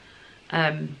of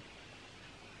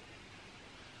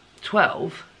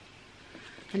 12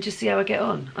 and just see how I get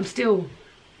on. I'm still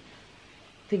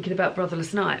thinking about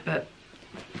Brotherless Night, but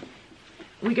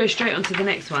we go straight on to the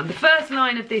next one. The first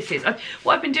line of this is,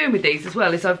 what I've been doing with these as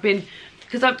well is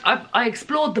because I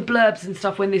explored the blurbs and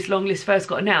stuff when this long list first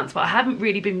got announced, but I haven't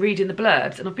really been reading the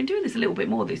blurbs, and I've been doing this a little bit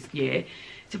more this year.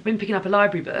 So I've been picking up a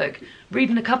library book,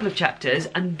 reading a couple of chapters,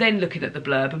 and then looking at the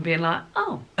blurb and being like,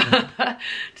 oh, to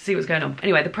see what's going on.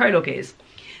 Anyway, the prologue is,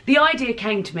 the idea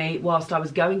came to me whilst I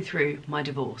was going through my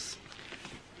divorce.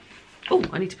 Oh,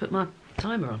 I need to put my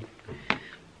timer on.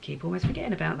 Keep almost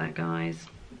forgetting about that, guys.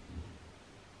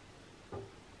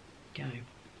 Go.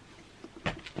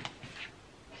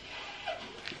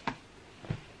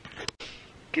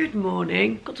 Good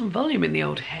morning. Got some volume in the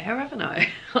old hair, haven't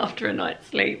I? After a night's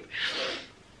sleep.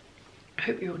 I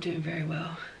hope you're all doing very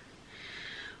well.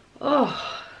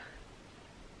 Oh.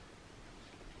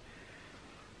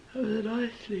 That was a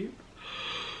nice sleep.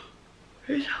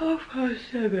 It's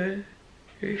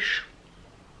 7:30-ish.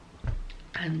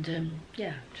 And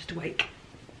yeah, just awake.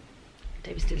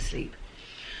 David's still asleep.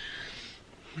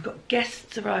 We've got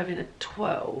guests arriving at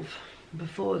 12.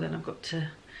 Before then I've got to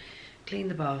clean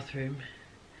the bathroom.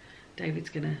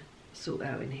 David's gonna sort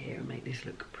out in here and make this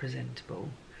look presentable.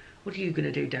 What are you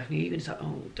gonna do, Daphne? Are you gonna say,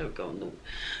 oh, don't go on the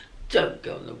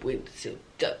windowsill,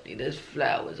 Daphne, there's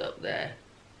flowers up there.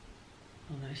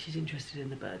 Oh no, she's interested in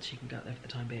the birds. She can go up there for the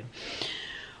time being.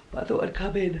 But I thought I'd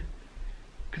come in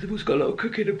because I've also got a lot of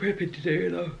cooking and prepping to do,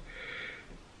 and I'll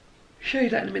show you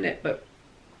that in a minute. But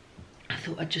I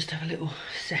thought I'd just have a little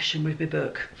session with my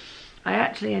book. I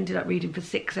actually ended up reading for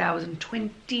 6 hours and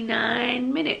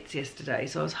 29 minutes yesterday,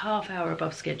 so I was half hour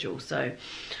above schedule. So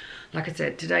like I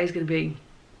said, today's going to be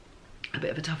a bit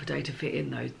of a tougher day to fit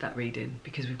in that reading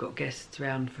because we've got guests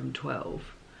round from 12.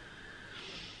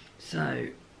 So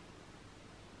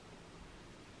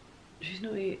she's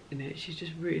not eating it, she's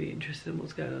just really interested in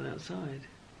what's going on outside.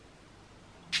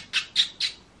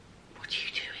 What are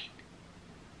you doing?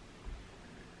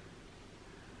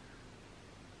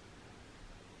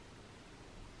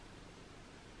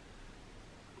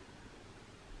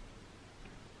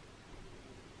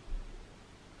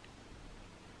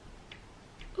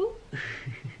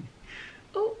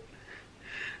 Oh,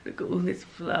 look at all this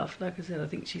fluff. Like I said, I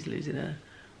think she's losing her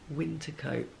winter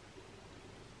coat.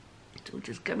 It's all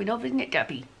just coming off, isn't it,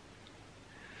 Gabby?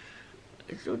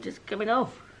 It's all just coming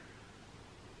off.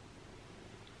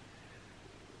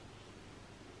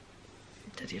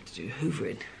 Daddy had to do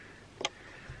hoovering.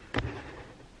 Do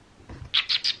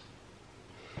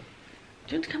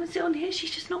you want to come and sit on here?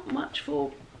 She's just not much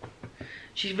for...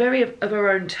 She's very of her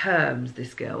own terms,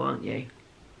 this girl, aren't you?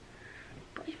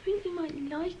 But I think you might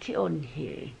like it on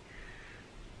here.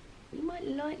 You might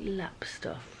like lap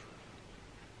stuff.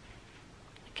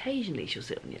 occasionally she'll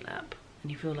sit on your lap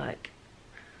and you feel like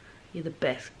you're the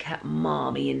best cat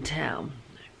mommy in town.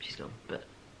 No, she's gone, but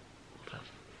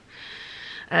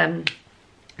love.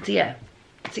 So yeah,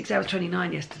 6 hours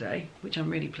 29 yesterday, which I'm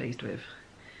really pleased with.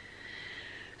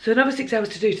 So another 6 hours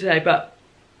to do today, but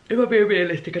if I'm being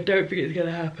realistic, I don't think it's going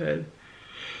to happen.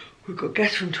 We've got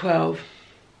guests from 12,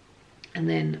 and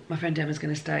then my friend Emma's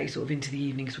going to stay sort of into the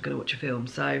evening because we're going to watch a film.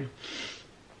 So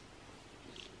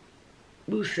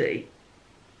we'll see.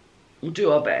 We'll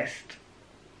do our best.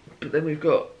 But then we've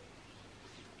got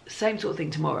the same sort of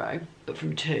thing tomorrow, but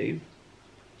from 2.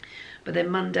 But then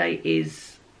Monday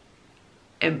is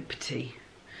empty,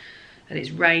 and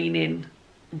it's raining.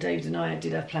 And David and I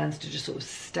did have plans to just sort of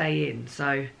stay in,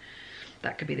 so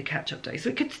that could be the catch-up day. So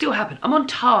it could still happen. I'm on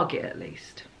target at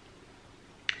least.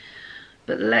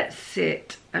 But let's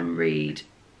sit and read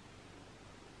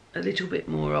a little bit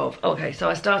more of... Okay, so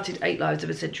I started 8 Lives of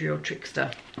a Century-Old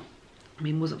Trickster. I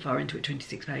mean, wasn't far into it,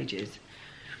 26 pages.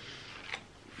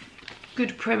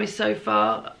 Good premise so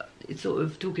far. It's sort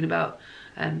of talking about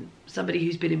somebody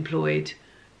who's been employed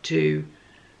to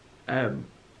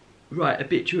write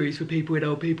obituaries for people in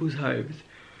old people's homes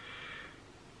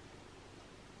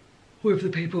with the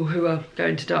people who are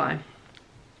going to die.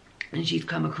 And she's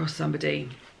come across somebody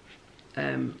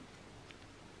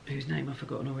whose name I've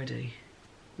forgotten already,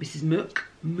 Mrs. Mook,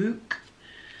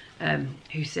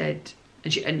 who said,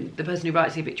 and the person who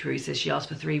writes the obituary says she asked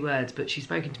for 3 words, but she's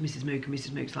spoken to Mrs. Mook, and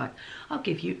Mrs. Mook's like, I'll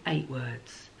give you 8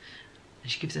 words.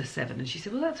 And she gives her 7, and she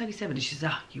said, well, that's only 7. And she says,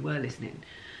 ah, you were listening.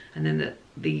 And then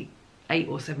the 8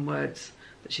 or 7 words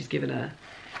that she's given her,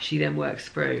 she then works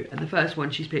through. And the first one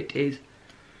she's picked is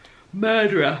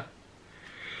murderer,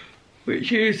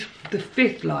 which is the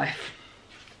 5th life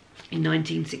in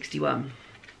 1961.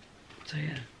 So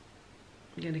yeah,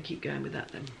 I'm going to keep going with that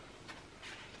then.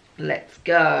 Let's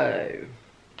go.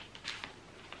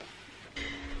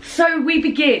 So we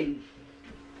begin.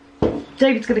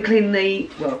 David's going to clean the,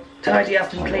 well, tidy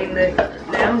up and clean the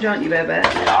lounge, aren't you, Bear Bear?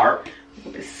 Yarp. I've got a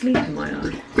bit of sleep in my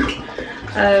eye.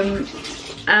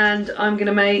 And I'm going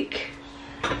to make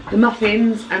the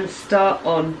muffins and start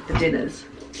on the dinners.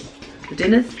 The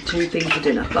dinners, 2 things for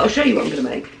dinner. But I'll show you what I'm going to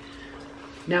make.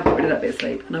 Now I've got rid of that bit of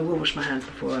sleep, and I will wash my hands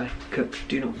before I cook,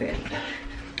 do not fear.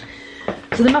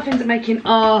 So the muffins I'm making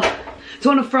are,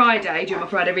 so on a Friday, during my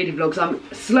Friday reading vlogs, I'm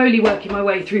slowly working my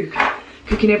way through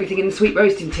cooking everything in the sweet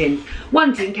roasting tin.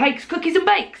 1 tin, cakes, cookies and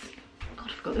bakes. God,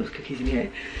 I forgot there was cookies in here.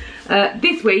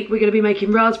 This week we're going to be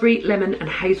making raspberry, lemon and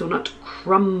hazelnut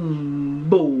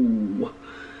crumble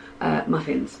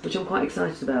muffins, which I'm quite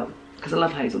excited about because I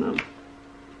love hazelnut.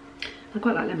 I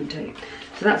quite like lemon too.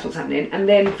 So that's what's happening. And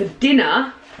then for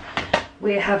dinner,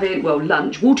 we're having, well,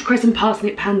 lunch, watercress and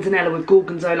parsnip panzanella with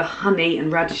gorgonzola, honey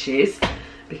and radishes,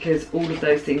 because all of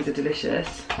those things are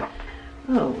delicious.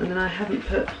 Oh, and then I haven't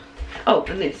put, oh,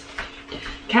 and this,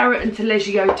 carrot and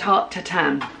taleggio tart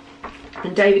tatin.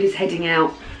 And David is heading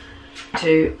out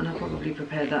to, and I'll probably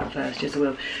prepare that first, yes I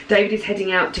will. David is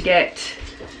heading out to get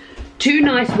 2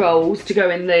 nice rolls to go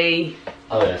in the...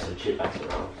 Oh yeah, some chip bags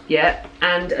rolls. Yeah,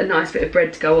 and a nice bit of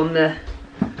bread to go on the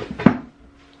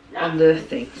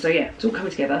thing. So yeah, it's all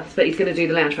coming together. But he's going to do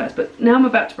the lounge first. But now I'm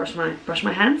about to wash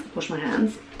my hands,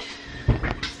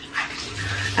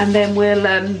 and then we'll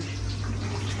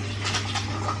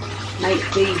make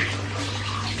the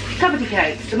cupparty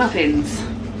cakes, the muffins.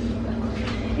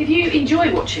 If you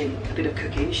enjoy watching a bit of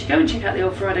cooking, you should go and check out the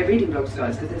old Friday reading vlogs,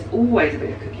 guys, because there's always a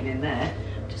bit of cooking in there.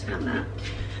 Just found that.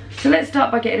 So let's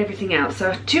start by getting everything out.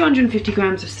 So 250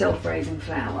 grams of self-raising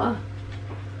flour.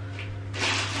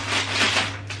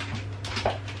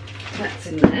 That's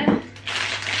in there.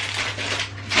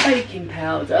 Baking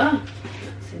powder.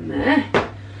 That's in there.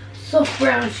 Soft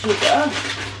brown sugar.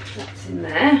 That's in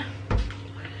there.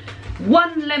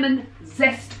 1 lemon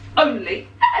zest only.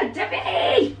 Ah,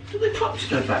 Debbie! Do the crops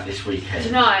go back this weekend?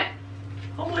 Tonight.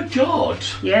 Oh my god!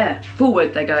 Yeah,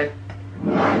 forward they go.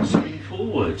 Spring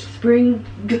forward. Spring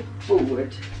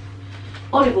forward.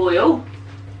 Olive oil.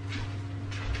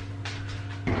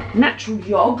 Natural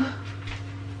yog.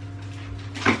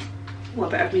 Oh, I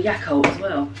better have my Yakult as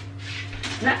well.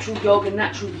 Natural yog and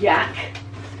natural yak.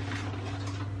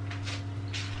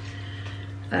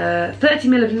 30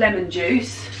 ml of lemon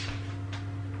juice.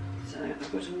 So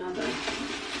I've got another.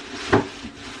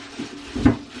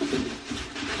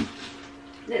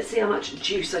 Let's see how much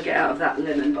juice I get out of that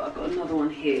lemon, but I've got another one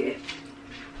here.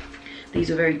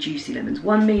 These are very juicy lemons.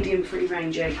 1 medium free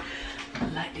range egg,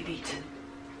 lightly beaten.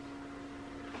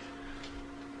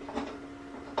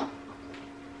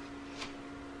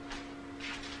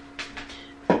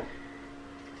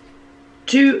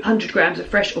 .200 grams of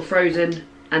fresh or frozen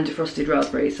and defrosted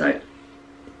raspberries. So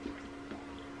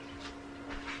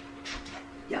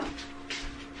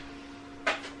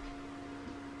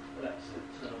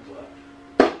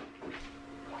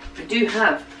do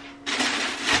have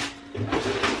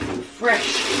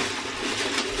fresh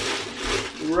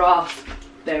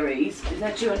raspberries. Is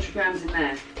there 200 grams in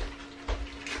there?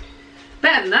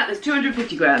 Better than that, there's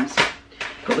 250 grams.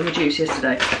 Got them reduced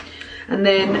yesterday. And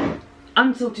then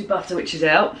unsalted butter, which is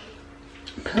out.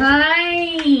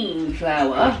 Plain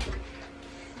flour.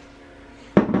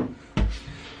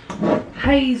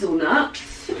 Hazelnuts.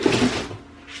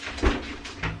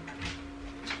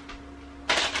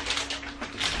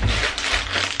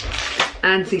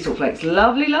 And sea salt flakes.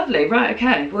 Lovely, lovely. Right,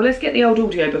 okay. Well, let's get the old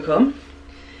audiobook on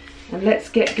and let's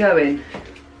get going.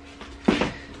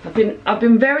 I've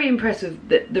been very impressed with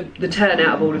the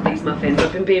turnout of all of these muffins.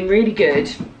 I've been being really good.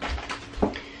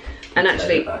 And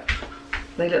actually,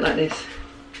 they look like this.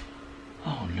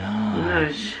 Oh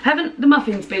no. Haven't the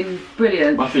muffins been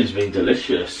brilliant? Muffins been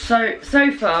delicious. So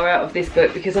far out of this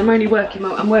book, because I'm working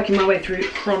my way through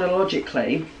it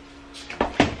chronologically.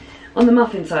 On the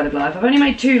muffin side of life, I've only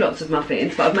made 2 lots of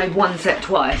muffins, but I've made one set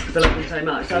twice because I love them so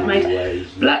much. So I've made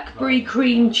blackberry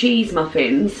cream cheese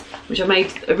muffins, which I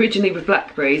made originally with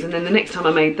blackberries, and then the next time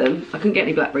I made them, I couldn't get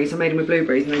any blackberries, so I made them with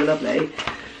blueberries and they were lovely.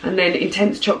 And then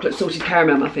intense chocolate salted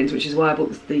caramel muffins, which is why I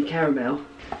bought the caramel.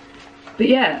 But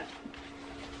yeah,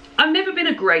 I've never been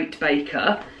a great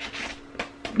baker,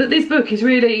 but this book is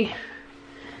really,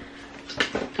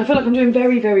 I feel like I'm doing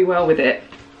very, very well with it.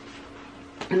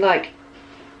 And like,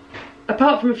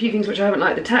 apart from a few things which I haven't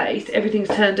liked the taste, everything's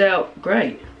turned out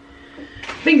great.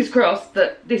 Fingers crossed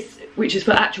that this, which is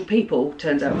for actual people,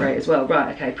 turns out great as well.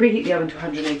 Right, okay, preheat the oven to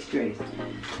 180 degrees.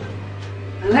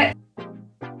 And let's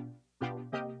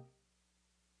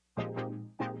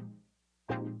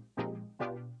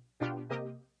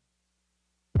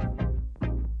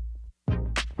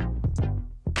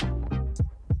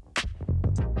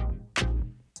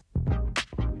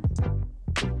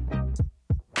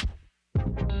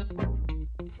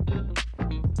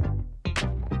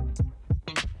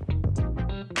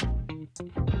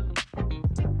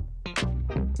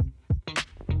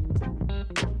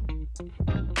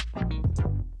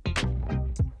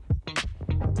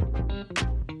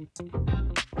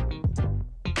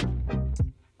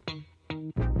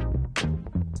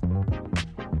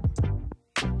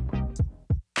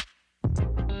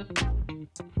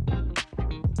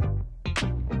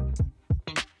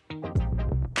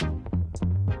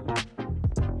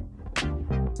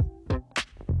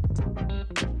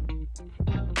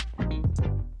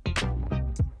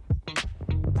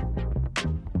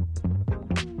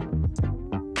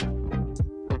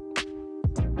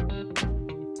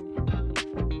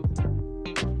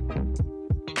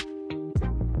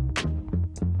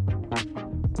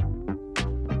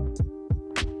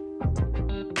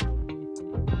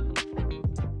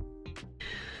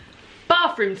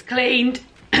bathroom's cleaned,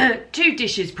 2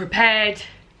 dishes prepared,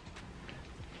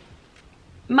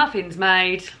 muffins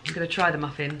made. I'm going to try the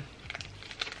muffin.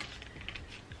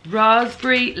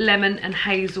 Raspberry, lemon and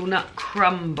hazelnut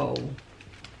crumble.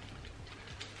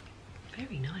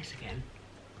 Very nice again.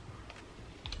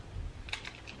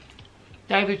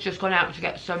 David's just gone out to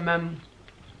get some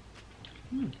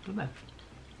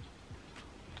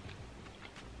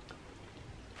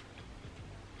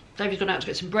David's gone out to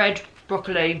get some bread,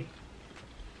 broccoli,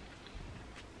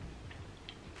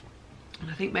 and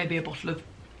I think maybe a bottle of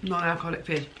non-alcoholic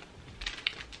fizz.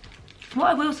 What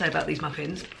I will say about these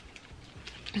muffins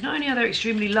is not only are they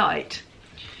extremely light,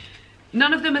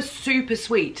 none of them are super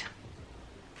sweet,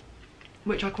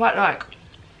 which I quite like.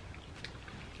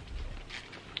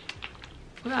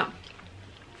 Look at that.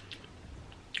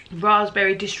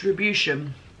 Raspberry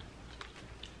distribution.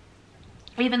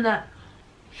 Even the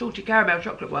salty caramel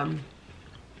chocolate one,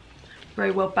 very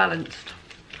well balanced.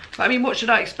 But I mean, what should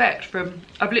I expect from,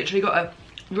 I've literally got a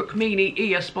Rukmini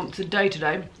Iya sponsored day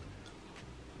today.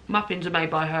 Muffins are made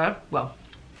by her, well,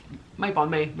 made by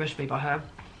me, recipe by her.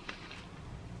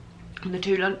 And the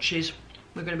 2 lunches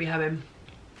we're going to be having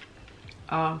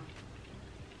are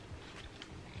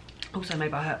also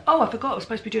made by her. Oh, I forgot, I was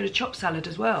supposed to be doing a chopped salad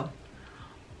as well.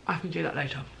 I can do that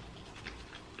later.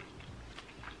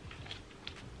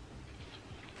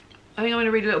 I think I'm going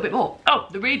to read a little bit more. Oh,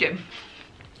 the reading.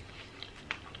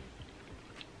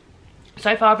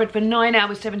 So far I've read for 9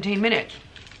 hours 17 minutes,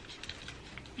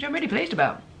 which I'm really pleased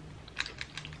about.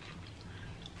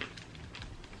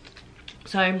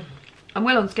 So I'm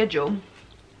well on schedule.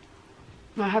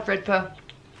 I have read for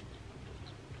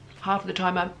half the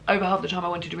time, over half the time I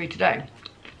wanted to read today.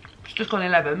 It's just gone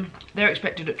 11. They're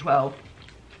expected at 12.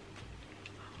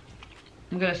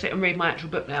 I'm going to sit and read my actual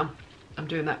book now. I'm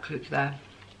doing that clip there.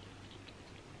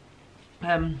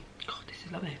 God, this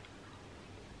is lovely.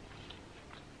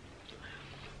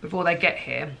 Before they get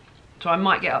here, So I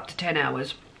might get up to 10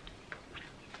 hours.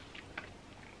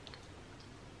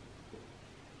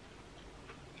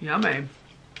 Yummy.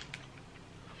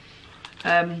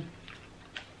 I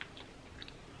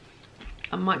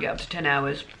might get up to 10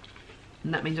 hours.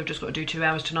 And that means I've just got to do 2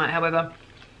 hours tonight. However,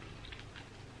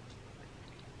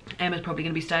 Emma's probably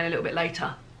going to be staying a little bit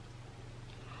later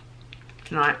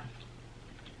tonight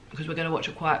because we're going to watch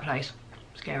A Quiet Place.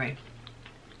 Scary.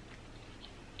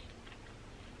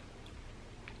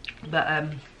 But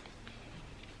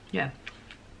yeah,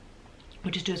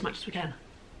 we'll just do as much as we can.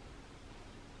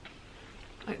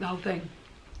 Like the whole thing.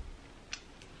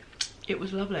 It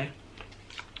was lovely.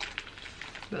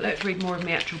 But let's read more of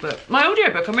my actual book. My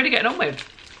audiobook I'm really getting on with.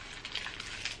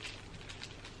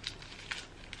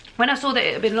 When I saw that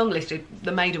it had been longlisted,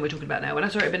 the Maiden we're talking about now, when I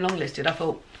saw it had been longlisted, I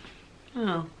thought,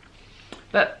 oh.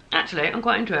 But actually, I'm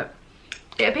quite into it.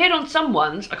 It appeared on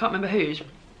someone's, I can't remember whose,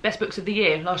 Best Books of the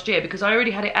Year last year, because I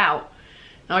already had it out.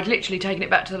 And I'd literally taken it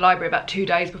back to the library about 2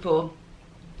 days before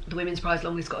the Women's Prize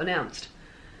longlist got announced.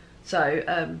 So,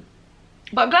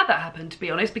 but I'm glad that happened, to be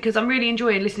honest, because I'm really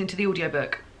enjoying listening to the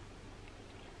audiobook.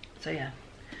 So yeah.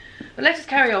 But let us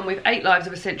carry on with 8 Lives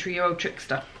of a Century-Year-Old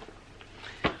Trickster.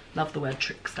 Love the word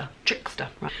trickster. Trickster.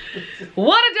 Right.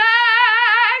 What a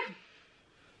day!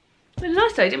 We had a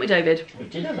nice day, didn't we, David? We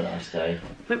did have a nice day.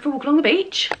 Went for a walk along the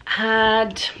beach.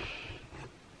 Had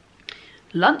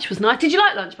lunch, was nice. Did you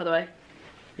like lunch, by the way?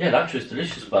 Yeah, lunch was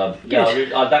delicious, bub. Good.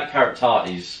 Yeah, that carrot tart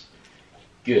is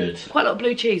good. Quite a lot of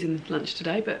blue cheese in lunch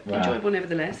today, but wow. Enjoyable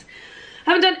nevertheless.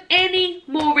 Haven't done any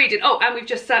more reading. Oh, and we've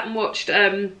just sat and watched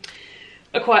A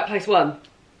Quiet Place 1,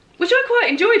 which I quite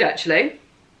enjoyed, actually.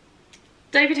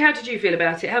 David, how did you feel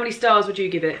about it? How many stars would you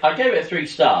give it? I gave it a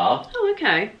 3-star. Oh,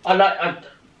 okay.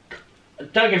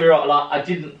 Don't get me wrong, I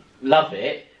didn't love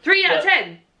it. 3 out of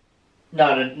 10?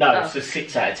 No, Oh. It's a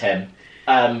 6 out of 10.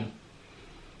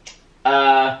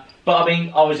 But I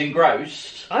mean, I was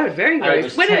engrossed. I was very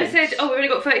engrossed. When it tense. said, oh, we've only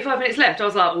got 35 minutes left, I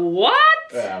was like, what?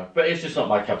 Yeah, but it's just not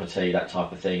my cup of tea, that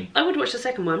type of thing. I would watch the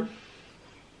second one.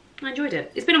 I enjoyed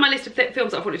it. It's been on my list of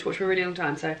films that I've wanted to watch for a really long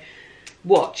time, so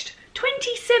watched.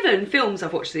 27 films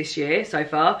I've watched this year so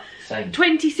far. Same.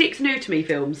 26 new to me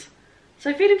films.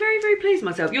 So feeling very, very pleased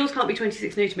with myself. Yours can't be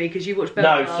 26 new to me because you watched No,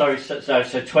 Belfast.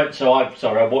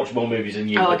 I watched more movies than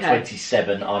you, Oh, but okay.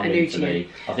 27 are new to me.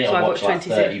 I think So I I've watched watched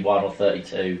like 26. 31 or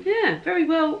 32. Yeah, very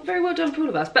well done for all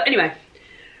of us. But anyway,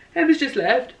 Emma's just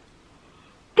left.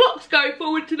 Clock's going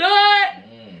forward tonight.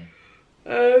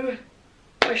 I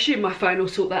assume my phone will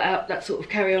sort that out, that sort of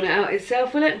carry on it out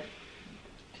itself, will it?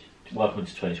 Welcome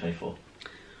to 2024.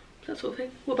 That sort of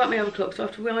thing. What about my other clocks? Do I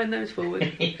have to wind those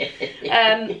forward?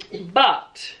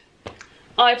 But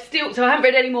I've still, so I haven't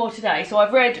read any more today. So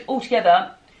I've read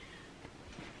altogether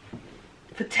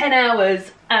for 10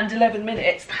 hours and 11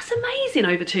 minutes. That's amazing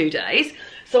over 2 days.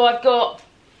 So I've got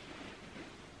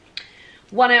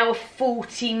 1 hour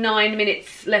 49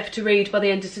 minutes left to read by the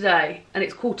end of today, and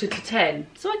it's 9:45.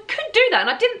 So I could do that, and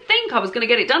I didn't think I was going to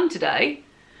get it done today.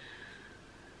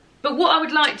 But what I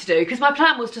would like to do, because my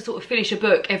plan was to sort of finish a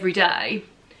book every day,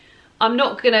 I'm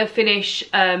not going to finish,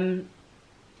 I'm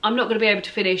not going to be able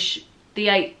to finish the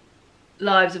 8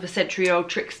 Lives of a Century-Year-Old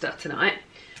Trickster tonight.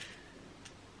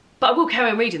 But I will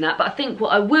carry on reading that. But I think what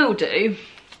I will do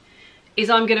is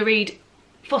I'm going to read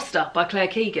Foster by Claire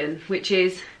Keegan, which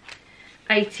is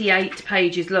 88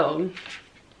 pages long.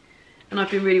 And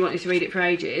I've been really wanting to read it for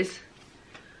ages.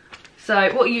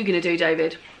 So what are you going to do,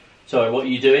 David? Sorry, what are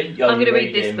you doing? I'm going to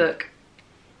read this book.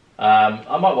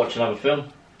 I might watch another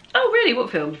film. Oh, really? What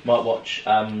film? Might watch,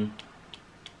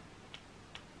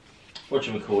 what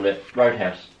should we call it?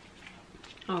 Roadhouse.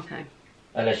 Oh, okay.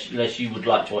 Unless you would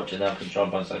like to watch it, then I can try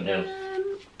and find something else.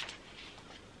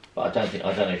 But I don't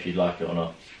know if you'd like it or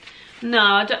not. No,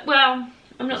 I don't. Well,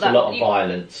 I'm not It's that. a lot of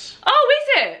violence. Oh,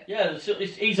 is it? Yeah,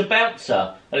 he's a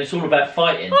bouncer, and it's all about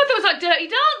fighting. Oh, I thought it was like Dirty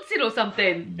Dancing or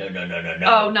something. No.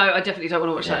 Oh no, I definitely don't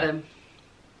want to watch that Yeah. then.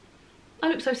 I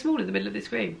look so small in the middle of this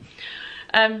screen.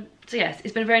 So yes,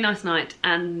 it's been a very nice night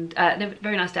and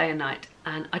very nice day and night,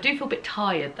 and I do feel a bit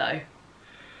tired though.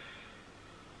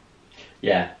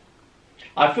 Yeah,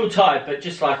 I feel tired, but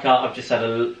just like I've just had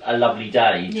a lovely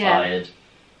day. Yeah. Tired.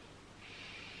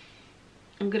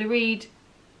 I'm gonna read.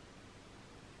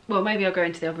 Well, maybe I'll go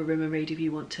into the other room and read if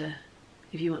you want to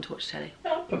watch telly.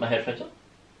 Yeah, I'll put my headphones on.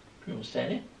 You want to stay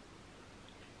in here?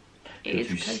 It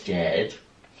is you cozy. scared?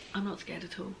 I'm not scared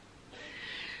at all.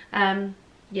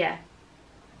 Yeah.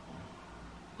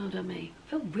 Well done me. I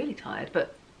feel really tired,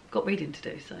 but got reading to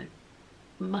do, so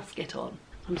must get on.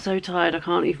 I'm so tired I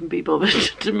can't even be bothered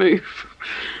to move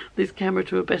this camera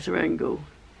to a better angle.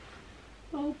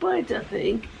 Oh, bye,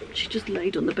 Duffy. She just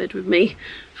laid on the bed with me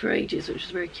for ages, which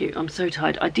was very cute. I'm so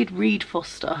tired. I did read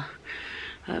Foster,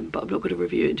 but I'm not going to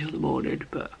review it until the morning.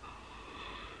 But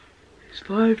it's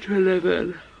 5 to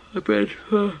 11. I've read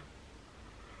for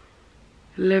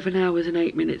 11 hours and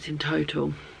 8 minutes in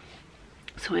total.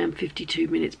 So I am 52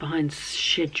 minutes behind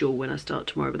schedule when I start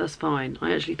tomorrow, but that's fine.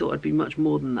 I actually thought I'd be much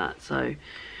more than that, so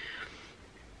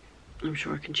I'm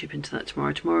sure I can chip into that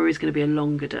tomorrow. Tomorrow is going to be a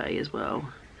longer day as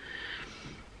well.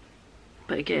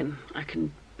 But again, I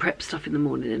can prep stuff in the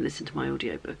morning and listen to my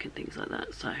audiobook and things like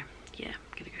that. So yeah,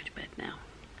 I'm going to go to bed now.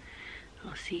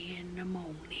 I'll see you in the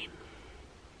morning.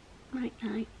 Night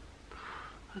night.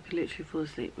 I could literally fall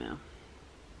asleep now.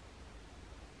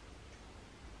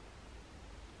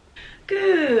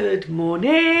 Good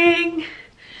morning.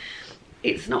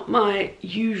 It's not my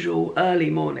usual early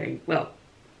morning. Well,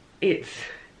 it's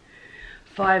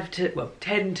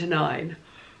 10 to 9.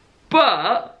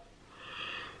 But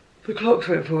the clocks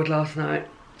went forward last night.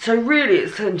 So really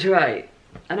it's 10 to 8.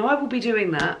 And I will be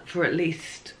doing that for at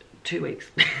least 2 weeks.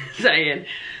 Saying,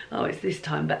 oh, it's this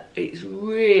time, but it's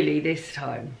really this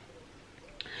time.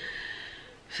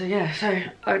 So yeah, so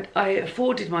I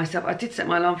afforded myself, I did set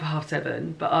my alarm for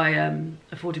 7:30, but I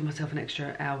afforded myself an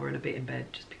extra hour and a bit in bed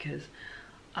just because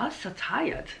I was so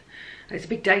tired. And it's a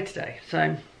big day today,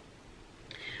 so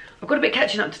I've got a bit of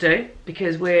catching up to do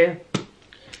because we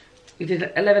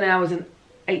did 11 hours and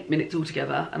 8 minutes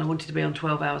altogether, and I wanted to be on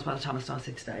 12 hours by the time I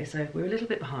started today, so we're a little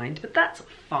bit behind, but that's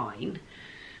fine.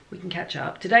 We can catch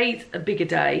up. Today's a bigger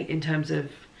day in terms of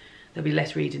there'll be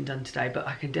less reading done today, but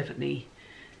I can definitely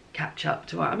catch up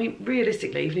tomorrow. I mean,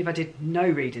 realistically, even if I did no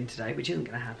reading today, which isn't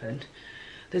going to happen,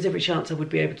 there's every chance I would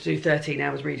be able to do 13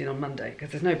 hours reading on Monday because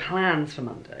there's no plans for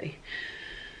Monday.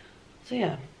 So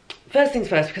yeah, first things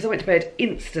first, because I went to bed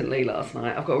instantly last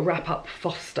night, I've got to wrap up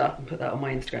Foster and put that on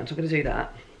my Instagram, so I'm going to do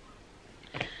that.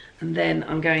 And then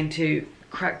I'm going to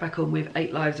crack back on with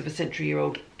 8 Lives of a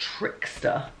Century-Year-Old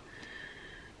Trickster.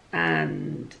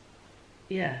 And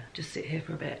yeah, just sit here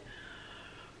for a bit.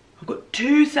 I've got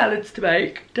 2 salads to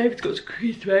make. David's got some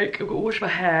cookies to make. I've got to wash my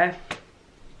hair.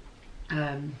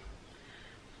 And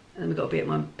then we've got to be at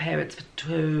my parents' for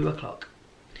 2 o'clock.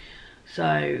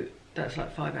 So that's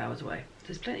like 5 hours away. So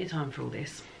there's plenty of time for all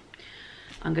this.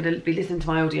 I'm going to be listening to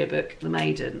my audiobook, The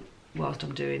Maiden, whilst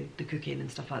I'm doing the cooking and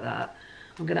stuff like that.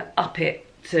 I'm going to up it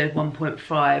to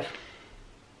 1.5.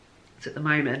 So at the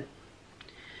moment,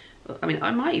 I mean,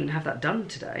 I might even have that done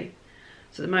today.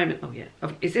 So at the moment, oh yeah,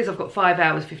 it says I've got 5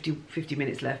 hours, 50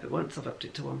 minutes left, but once I've upped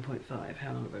it to 1.5,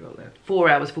 how long have I got left? 4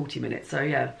 hours, 40 minutes. So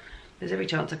yeah, there's every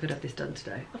chance I could have this done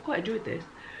today. I've quite enjoyed this.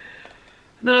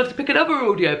 And then I have to pick another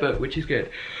audiobook, which is good.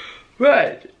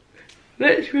 Right,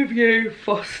 let's review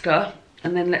Foster,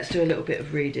 and then let's do a little bit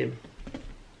of reading.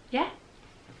 Yeah?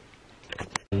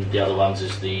 The other ones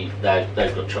is they've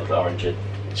got chocolate orange in.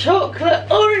 Chocolate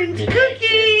orange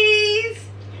cookies!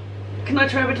 Can I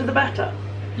try a bit of the batter?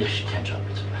 Yes, you can try a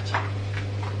bit of batter.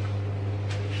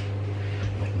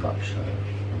 Not much, so.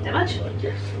 That much?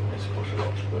 Yes, it's quite a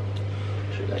lot, but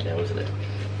too late now, isn't it?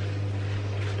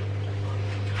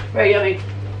 Very yummy.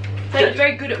 They're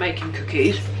very good at making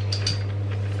cookies,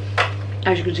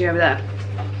 as you can see over there.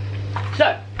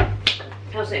 So,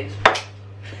 how's things?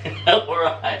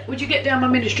 Alright. Would you get down my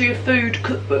Ministry of Food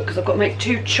cookbook? Because I've got to make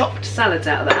 2 chopped salads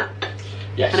out of that.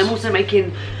 Yes. And I'm also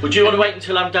making... Would you want to wait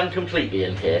until I'm done completely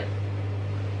in here?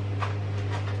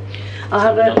 I'll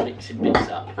have a... Mixing bits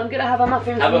up. I'm going to have a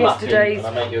muffin Have from a muffin, yesterday's and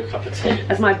I'll make you a cup of tea.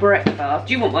 as my breakfast.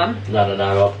 Do you want one?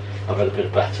 No, I've had a bit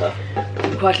of batter.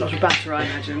 Quite a lot of batter, I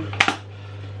imagine.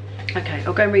 Okay,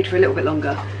 I'll go and read for a little bit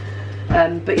longer.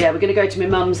 But yeah, we're going to go to my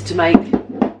mum's to make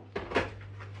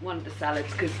one of the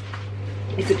salads because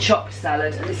it's a chopped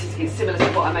salad, and this is similar to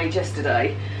what I made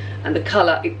yesterday. And the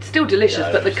colour, it's still delicious,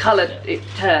 yeah, but the colour, it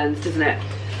turns, doesn't it?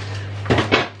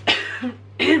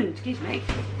 Excuse me.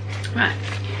 Right,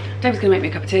 David's going to make me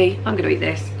a cup of tea. I'm going to eat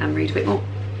this and read a bit more.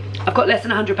 I've got less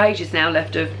than 100 pages now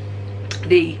left of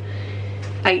the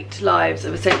 8 Lives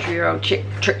of a Century-Year-Old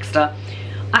Trickster.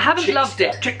 I haven't loved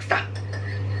it. Trickster.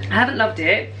 I haven't loved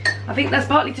it. I think that's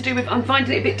partly to do with I'm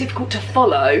finding it a bit difficult to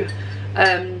follow.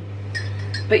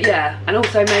 But yeah, and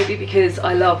also maybe because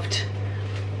I loved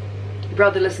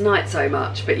Brotherless Night so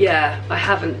much. But yeah, I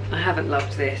haven't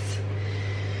loved this.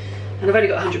 And I've only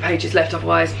got 100 pages left,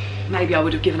 otherwise maybe I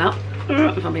would have given up,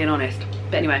 if I'm being honest.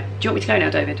 But anyway, do you want me to go now,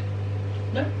 David?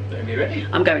 No, don't be ready.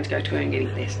 I'm going to go and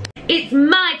eat this. It's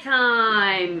my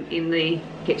time in the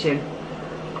kitchen.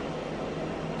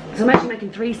 So I'm actually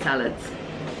making 3 salads.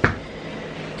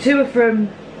 2 are from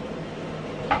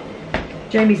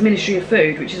Jamie's Ministry of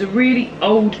Food, which is a really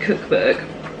old cookbook.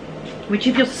 which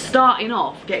if you're starting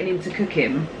off getting into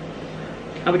cooking,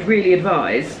 I would really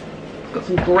advise. I've got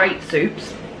some great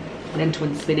soups, lentil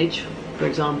and spinach, for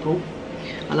example.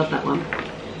 I love that one.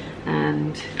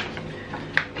 And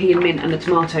pea and mint, and the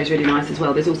tomato's really nice as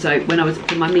well. There's also, when I was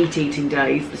in my meat eating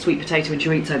days, the sweet potato and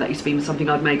chorizo, that used to be something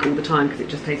I'd make all the time because it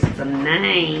just tasted so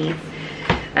nice.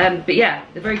 But yeah,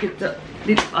 they're very good.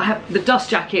 I have the dust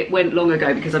jacket went long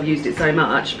ago because I've used it so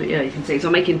much, but yeah, you can see. So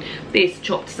I'm making this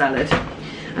chopped salad,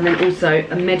 and then also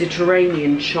a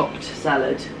Mediterranean chopped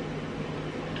salad.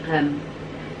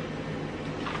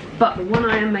 But the one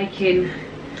I am making,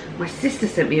 my sister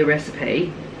sent me a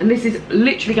recipe, and this is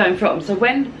literally going from, so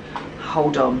when,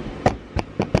 hold on.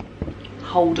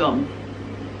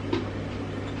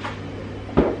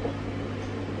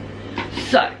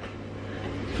 So,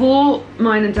 for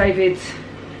mine and David's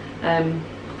advent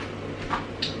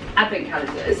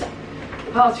calendars,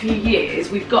 the past few years,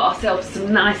 we've got ourselves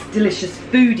some nice, delicious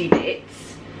foodie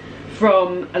bits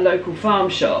from a local farm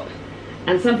shop.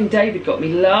 And something David got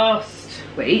me last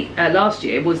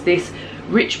year was this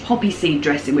rich poppy seed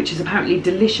dressing, which is apparently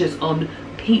delicious on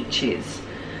peaches.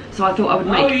 So I thought I would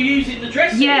make... Oh, you're using the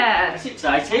dressing? Yeah. That's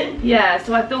exciting. Yeah,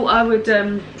 so I thought I would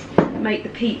make the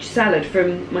peach salad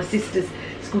from my sister's.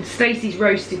 It's called Stacey's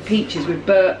Roasted Peaches with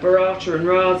burrata and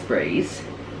raspberries.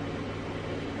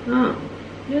 Oh,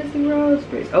 where's the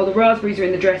raspberries? Oh, the raspberries are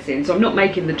in the dressing. So I'm not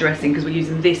making the dressing because we're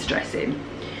using this dressing.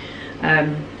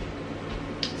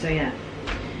 So yeah.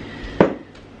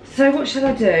 So what should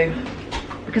I do?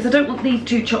 Because I don't want these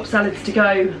two chopped salads to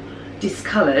go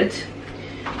discoloured.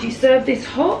 Do you serve this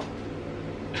hot?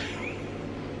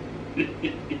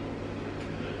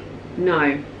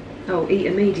 No. Oh, eat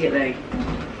immediately.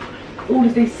 All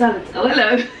of these salads. Oh,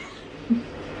 hello.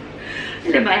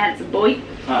 Hello, my handsome boy.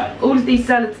 Hi. All of these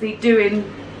salads need doing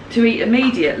to eat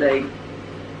immediately.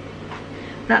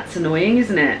 That's annoying,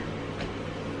 isn't it?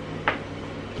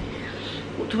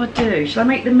 What do I do? Shall I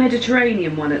make the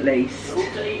Mediterranean one at least? All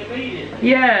to eat immediately?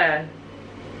 Yeah.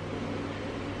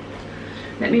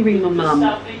 Let me ring my mum. Does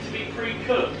stuff need to be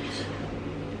pre-cooked?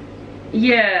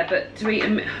 Yeah, but to eat...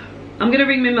 I'm going to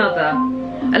ring my mother.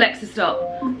 Alexa, stop.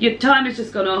 Your timer's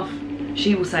just gone off.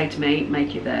 She will say to me,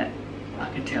 make it there. I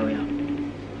can tell you.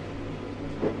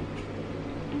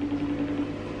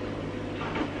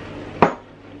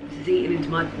 This is eating into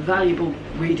my valuable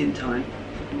reading time.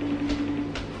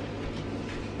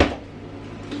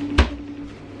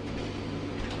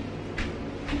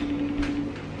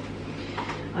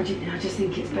 I just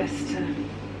think it's best to...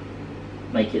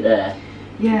 Make it there.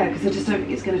 Yeah, because I just don't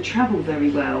think it's going to travel very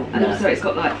well. And also it's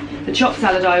got like, the chopped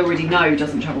salad I already know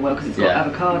doesn't travel well because it's got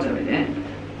avocado in it.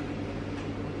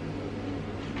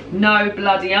 No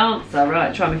bloody answer.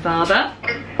 Right, try my father.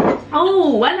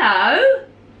 Oh, hello.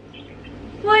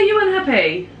 Why are you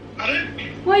unhappy? Pardon?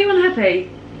 Why are you unhappy?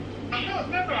 I've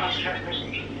never asked that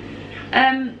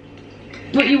question.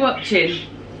 What are you watching?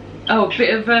 Oh, a bit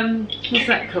of, what's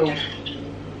that called?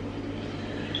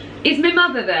 Is my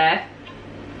mother there?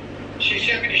 She's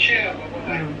having a shower.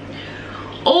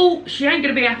 Oh, she ain't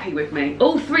going to be happy with me.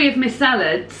 All three of my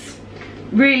salads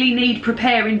really need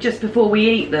preparing just before we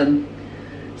eat them.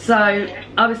 So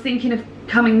I was thinking of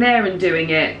coming there and doing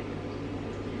it.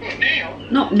 What, now?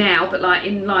 Not now, but like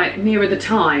in like nearer the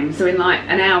time. So in like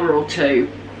an hour or two.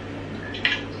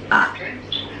 Ah. Okay.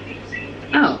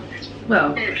 Oh,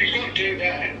 well. Well, if you've got to do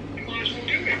that, you might as well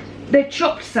do it. They're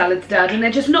chopped salads, Dad, and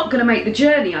they're just not going to make the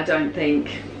journey, I don't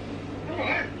think.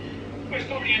 Alright. Well, it's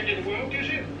not the end of the world, is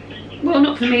it? Well,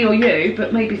 not for me or you,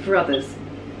 but maybe for others.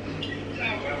 Oh,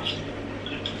 well.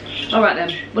 Alright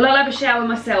then. Well, I'll have a shower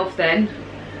myself then.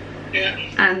 Yeah.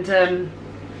 And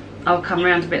I'll come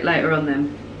round a bit later on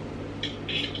then.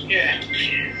 Yeah.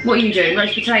 What are you doing?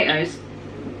 Roast potatoes?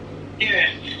 Yeah.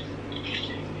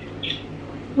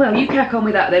 Well, you crack on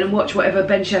with that then and watch whatever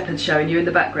Ben Shepherd's showing you in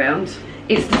the background.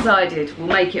 It's decided. We'll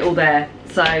make it all there.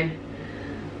 So, I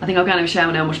think I'll go and have a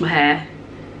shower now and wash my hair.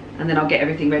 And then I'll get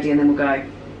everything ready and then we'll go.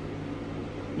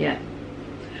 Yeah.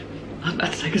 I'm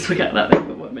about to take a swig out of that then,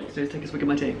 but what I meant to do is take a swig of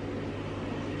my tea.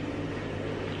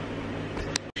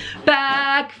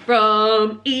 Back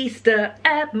from Easter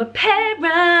at my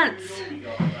parents'.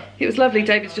 It was lovely.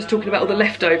 David's just talking about all the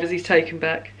leftovers he's taken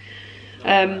back.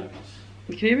 You can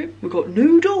hear him? We've got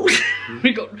noodles.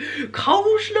 We've got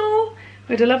coleslaw.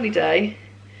 We had a lovely day.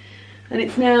 And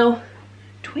it's now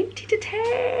 20 to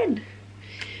 10.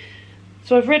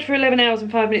 So I've read for 11 hours and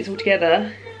 5 minutes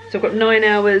altogether. So I've got 9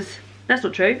 hours. That's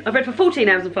not true. I've read for 14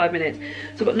 hours and 5 minutes.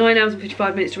 So I've got 9 hours and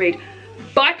 55 minutes to read.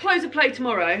 By close of play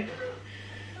tomorrow.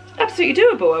 Absolutely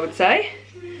doable, I would say.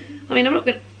 I mean,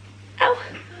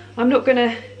 I'm not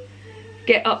gonna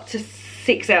get up to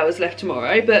 6 hours left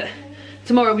tomorrow, but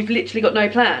tomorrow we've literally got no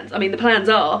plans. I mean, the plans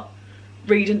are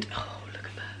read and, oh, look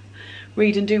at that.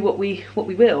 Read and do what we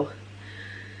will.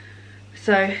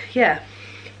 So, yeah,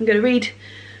 I'm going to read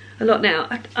a lot now.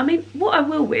 I mean, what I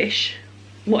do wish,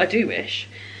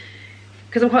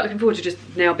 because I'm quite looking forward to just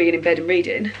now being in bed and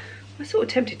reading, I'm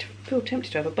sort of feel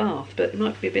tempted to have a bath, but it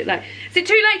might be a bit late. Is it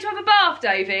too late to have a bath,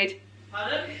 David?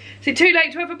 Pardon? Is it too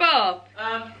late to have a bath?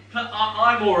 I'm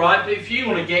alright, but if you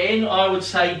want to get in, I would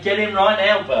say get in right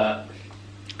now, Bert.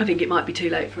 I think it might be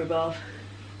too late for a bath.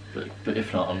 But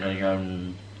if not, I'm going to go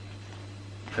and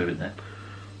poo in there.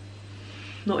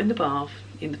 Not in the bath,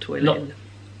 in the toilet.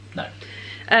 No.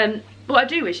 What I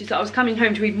do wish is that I was coming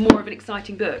home to read more of an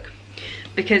exciting book.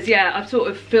 Because, yeah, I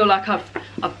sort of feel like I've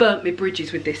burnt my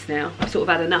bridges with this now. I've sort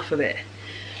of had enough of it.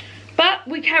 But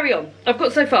we carry on. I've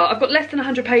got less than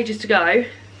 100 pages to go.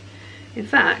 In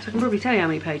fact, I can probably tell you how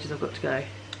many pages I've got to go.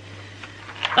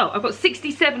 Oh, I've got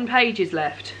 67 pages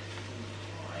left.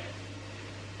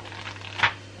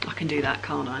 I can do that,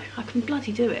 can't I? I can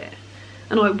bloody do it.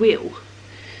 And I will.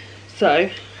 So,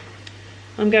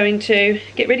 I'm going to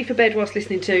get ready for bed whilst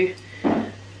listening to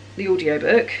the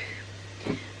audiobook.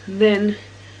 And then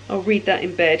I'll read that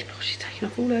in bed. Gosh, she's taking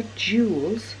off all her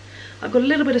jewels. I've got a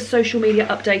little bit of social media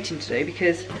updating to do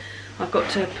because I've got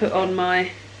to put on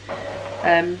my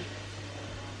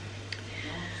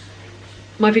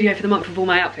my video for the month of all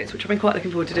my outfits, which I've been quite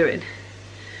looking forward to doing.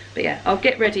 But yeah, I'll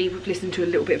get ready with listening to a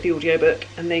little bit of the audiobook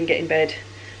and then get in bed.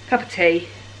 Cup of tea.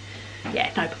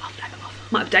 Yeah, no bath, no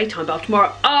bath. Might have daytime bath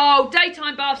tomorrow. Oh,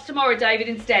 daytime baths tomorrow, David,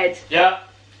 instead. Yeah.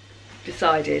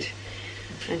 Decided.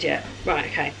 And yeah, right,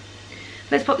 okay.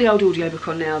 Let's pop the old audiobook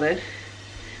on now then.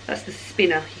 That's the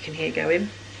spinner you can hear going.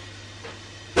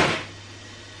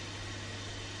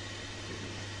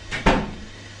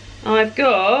 I've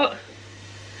got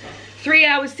 3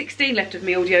 hours 16 left of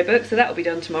my audiobook, so that'll be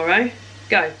done tomorrow.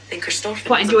 Go.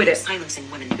 Quite enjoyed it.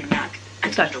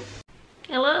 Let's go.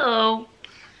 Hello.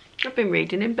 I've been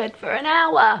reading in bed for an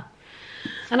hour.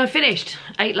 And I finished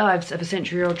 8 Lives of a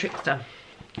Century-Old Trickster.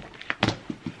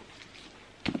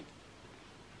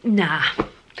 Nah,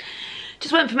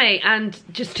 just weren't for me. And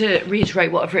just to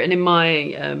reiterate what I've written in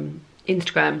my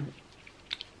Instagram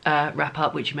wrap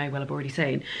up, which you may well have already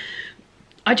seen,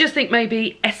 I just think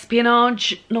maybe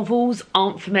espionage novels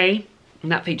aren't for me,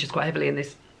 and that features quite heavily in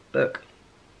this book.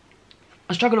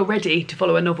 I struggle already to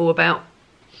follow a novel about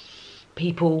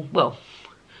people, well,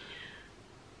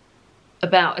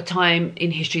 about a time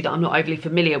in history that I'm not overly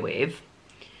familiar with.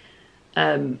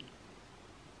 And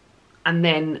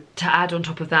then to add on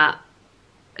top of that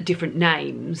different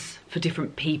names for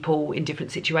different people in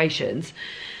different situations,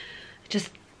 just,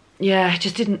 yeah,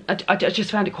 just didn't, I just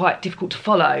found it quite difficult to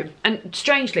follow. And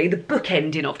strangely, the book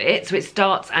ending of it, so it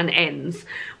starts and ends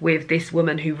with this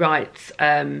woman who writes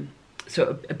sort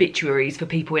of obituaries for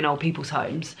people in old people's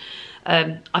homes.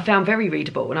 I found very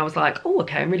readable, and I was like, oh,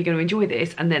 okay, I'm really going to enjoy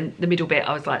this. And then the middle bit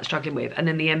I was like struggling with, and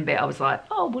then the end bit I was like,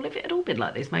 oh, well, if it had all been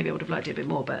like this, maybe I would have liked it a bit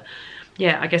more. But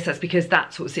yeah, I guess that's because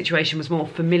that sort of situation was more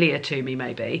familiar to me,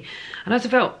 maybe. And I also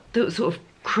felt the sort of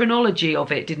chronology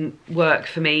of it didn't work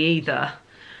for me either,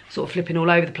 sort of flipping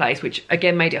all over the place, which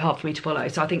again made it hard for me to follow.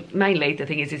 So I think mainly the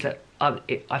thing is that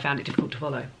I found it difficult to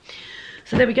follow.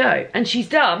 So there we go. And she's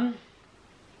done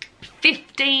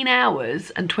 15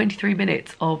 hours and 23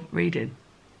 minutes of reading.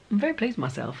 I'm very pleased with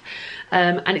myself.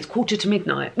 And it's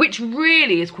 11:15, which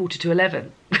really is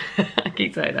 11:15. I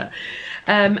keep saying that.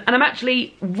 And I'm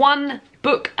actually 1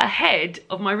 book ahead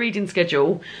of my reading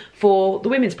schedule for the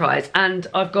Women's Prize. And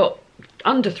I've got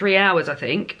under 3 hours, I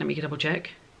think. Let me double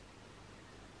check.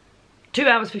 2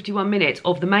 hours 51 minutes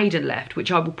of the Maiden left,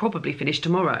 which I will probably finish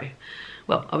tomorrow.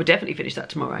 Well, I would definitely finish that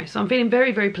tomorrow. So I'm feeling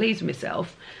very, very pleased with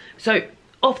myself. So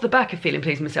off the back of feeling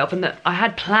pleased with myself, and that I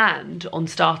had planned on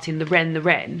starting the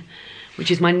Wren, which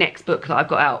is my next book that I've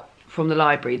got out from the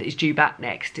library that is due back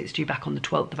next. It's due back on the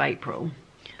 12th of April.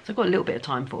 So I've got a little bit of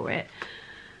time for it.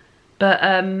 But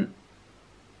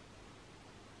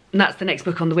that's the next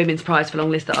book on the Women's Prize for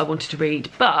Long list that I wanted to read.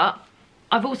 But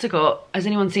I've also got, has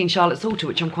anyone seen Charlotte Salter,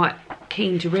 which I'm quite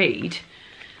keen to read.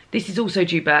 This is also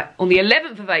due back on the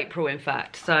 11th of April, in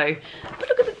fact. So, but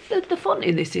look at the font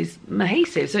in this is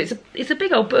massive. So it's a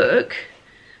big old book.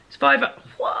 It's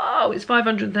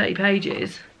 530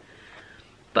 pages.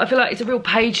 But I feel like it's a real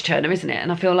page turner, isn't it?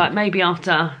 And I feel like maybe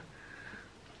after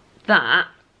that,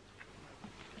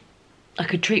 I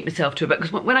could treat myself to a book.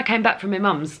 Because when I came back from my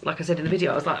mum's, like I said in the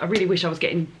video, I was like, I really wish I was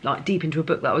getting like deep into a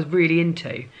book that I was really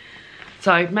into.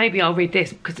 So maybe I'll read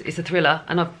this because it's a thriller,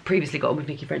 and I've previously got on with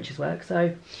Nikki French's work.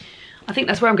 So I think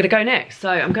that's where I'm going to go next. So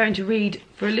I'm going to read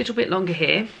for a little bit longer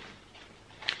here.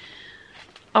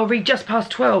 I'll read just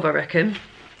past 12, I reckon.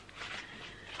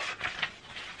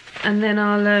 and then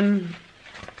I'll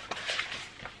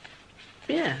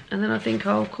yeah, and then I think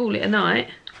I'll call it a night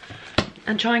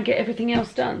and try and get everything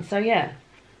else done. So yeah,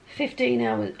 15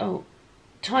 hours. Oh,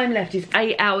 time left is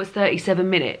 8 hours 37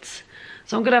 minutes.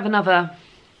 So I'm gonna have another,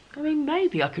 I mean,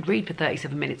 maybe I could read for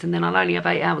 37 minutes and then I'll only have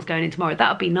 8 hours going in tomorrow. That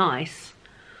would be nice.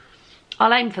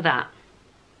 I'll aim for that.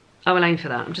 I will aim for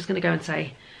that. I'm just gonna go and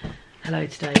say hello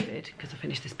to David because I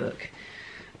finished this book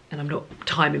and I'm not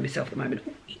timing myself at the moment.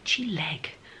 Ooh, itchy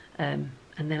leg. And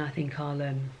then I think I'll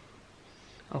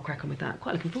crack on with that.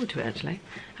 Quite looking forward to it, actually.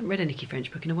 Haven't read a Nicky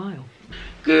French book in a while.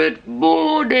 Good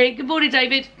morning. Good morning,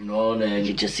 David. Morning.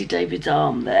 You just see David's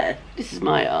arm there. This is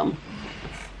my arm.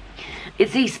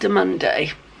 It's Easter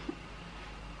Monday.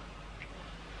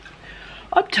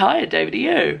 I'm tired, David. Are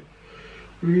you?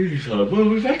 Really tired. Well,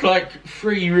 we've had like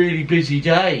 3 really busy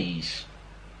days.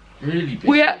 Really busy.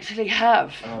 We actually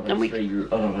have. I've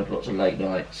had lots of late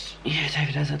nights. Yeah,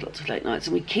 David has had lots of late nights,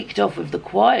 and we kicked off with the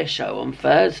choir show on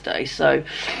Thursday, so...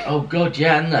 Oh God,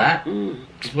 yeah, and that.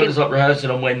 As well as like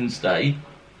rehearsing on Wednesday.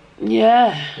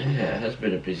 Yeah. Yeah, it has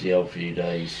been a busy old few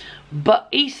days. But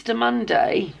Easter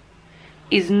Monday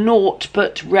is naught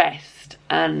but rest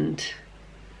and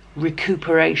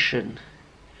recuperation.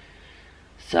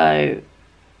 So,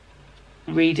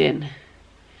 reading,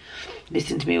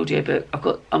 listen to my audiobook.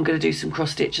 I'm going to do some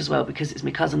cross stitch as well because it's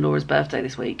my cousin Laura's birthday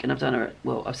this week, and I've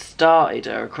started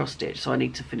her a cross stitch, so I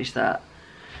need to finish that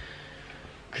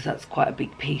because that's quite a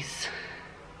big piece.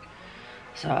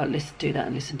 So I'll do that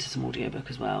and listen to some audiobook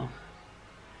as well.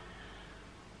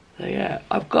 So yeah,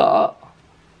 I've got,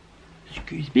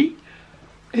 excuse me,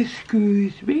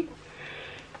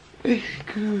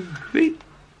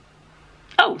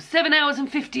 oh, 7 hours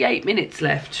and 58 minutes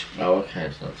left. Oh, okay,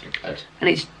 it's not too bad. And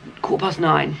it's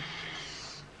 9:15.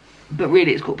 But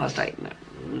really it's 8:15. No,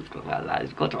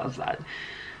 it's 9:15.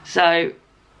 So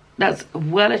that's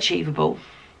well achievable.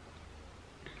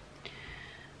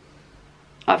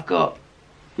 I've got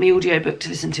my audiobook to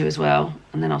listen to as well,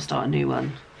 and then I'll start a new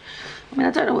one. I mean,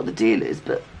 I don't know what the deal is,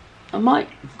 but I might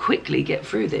quickly get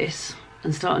through this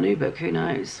and start a new book, who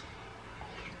knows?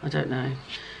 I don't know.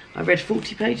 I read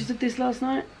 40 pages of this last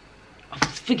night. Oh,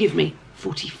 forgive me,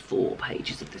 44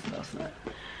 pages of this last night.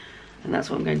 And that's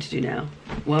what I'm going to do now,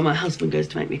 while my husband goes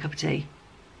to make me a cup of tea.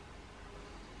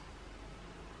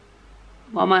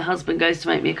 While my husband goes to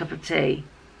make me a cup of tea.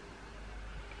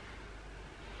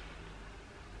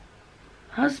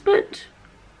 Husband?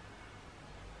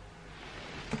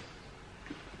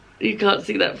 You can't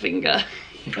see that finger.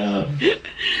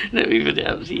 Let me put it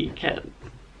up so you can.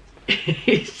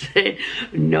 He said,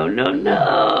 no, no,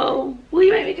 no. Will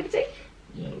you make me a cup of tea?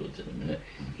 Yeah, I will in a minute.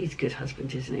 He's a good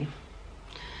husband, isn't he?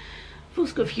 I've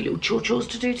also got a few little chores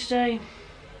to do today.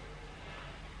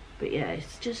 But yeah,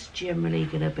 it's just generally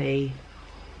going to be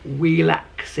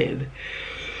relaxing.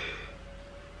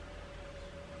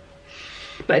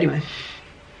 But anyway,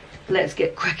 let's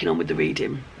get cracking on with the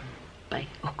reading. Bye.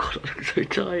 Oh God, I look so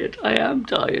tired. I am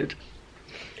tired.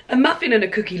 A muffin and a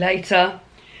cookie later.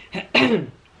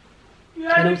 You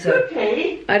had a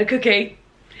cookie? I had a cookie.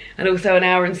 And also an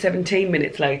hour and 17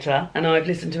 minutes later, and I've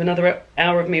listened to another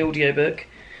hour of my audiobook.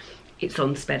 It's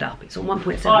on sped up. It's on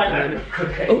 1.7 at the moment.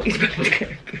 Oh, it's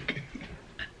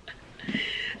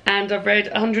and I've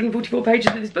read 144 pages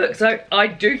of this book, so I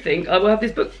do think I will have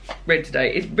this book read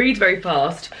today. It reads very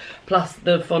fast, plus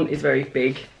the font is very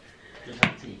big. Just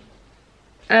have tea.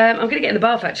 I'm going to get in the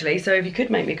bath actually, so if you could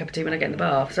make me a cup of tea when I get in the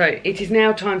bath. So it is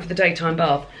now time for the daytime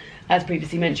bath, as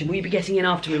previously mentioned. Will you be getting in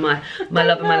after me, my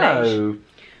love and my liege?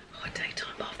 Oh, a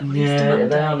daytime bath on Easter Monday.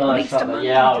 They are nice. Easter Monday,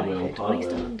 yeah, I David, will. on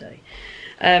Easter Monday.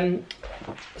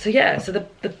 So yeah, so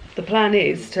the plan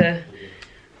is to,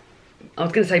 I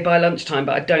was going to say by lunchtime,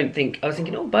 but I was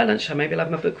thinking, oh, by lunchtime maybe I'll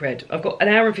have my book read. I've got an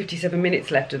hour and 57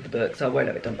 minutes left of the book, so I won't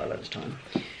have it done by lunchtime.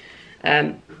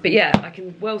 But yeah, I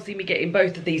can well see me getting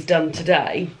both of these done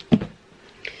today.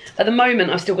 At the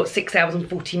moment, I've still got 6 hours and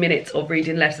 40 minutes of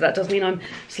reading left, so that does mean I'm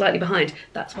slightly behind.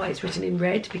 That's why it's written in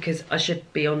red, because I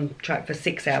should be on track for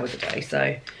 6 hours a day,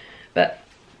 so, but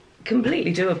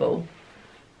completely doable.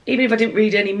 Even if I didn't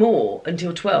read any more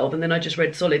until 12 and then I just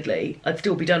read solidly, I'd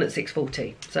still be done at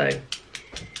 6:40, so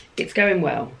it's going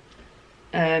well.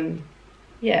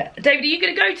 Yeah, David, are you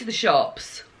going to go to the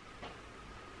shops?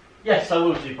 Yes, I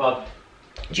will do, bud.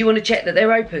 Do you want to check that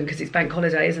they're open, because it's bank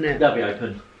holiday, isn't it? They'll be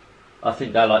open. I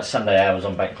think they're like Sunday hours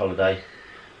on bank holiday.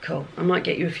 Cool. I might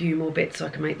get you a few more bits so I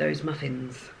can make those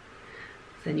muffins.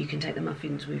 Then you can take the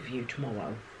muffins with you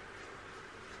tomorrow.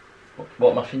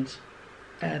 What muffins?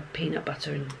 Peanut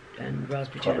butter and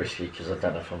raspberry Quite jam. risky because I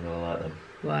don't know if I'm going to like them.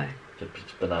 Why?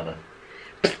 Just banana.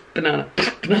 Banana.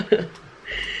 Banana.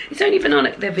 It's only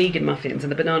banana, they're vegan muffins,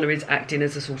 and the banana is acting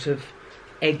as a sort of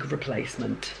egg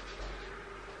replacement.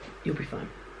 You'll be fine.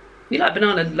 You like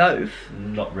banana loaf?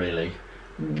 Not really.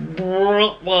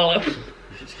 Well,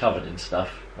 If it's covered in stuff,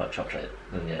 like chocolate,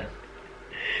 then yeah.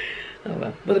 oh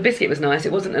well. Well, the biscuit was nice.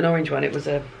 It wasn't an orange one, it was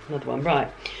another one.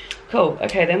 Right. Cool.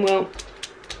 Okay then, well,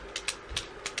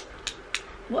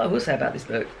 what I will say about this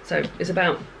book, so it's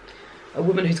about a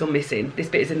woman who's gone missing. This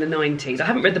bit is in the 90s. I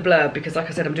haven't read the blurb because, like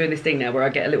I said, I'm doing this thing now where I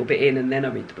get a little bit in and then I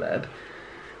read the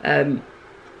blurb.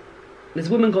 There's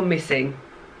a woman gone missing.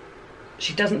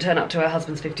 She doesn't turn up to her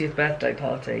husband's 50th birthday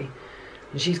party,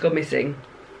 and she's gone missing.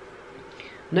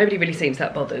 Nobody really seems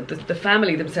that bothered. The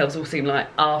family themselves all seem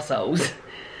like arseholes.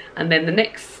 And then the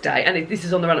next day, and this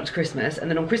is on the run up to Christmas, and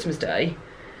then on Christmas Day,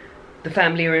 the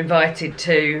family are invited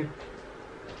to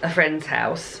a friend's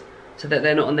house so that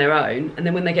they're not on their own. And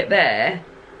then when they get there,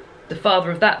 the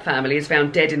father of that family is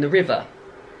found dead in the river.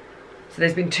 So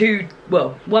there's been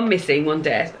one missing, one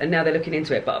death, and now they're looking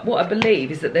into it. But what I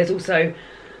believe is that there's also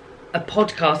a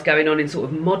podcast going on in sort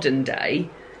of modern day,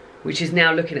 which is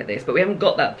now looking at this, but we haven't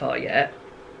got that far yet.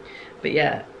 But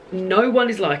yeah, no one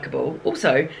is likeable.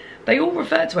 Also, they all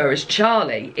refer to her as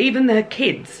Charlie, even their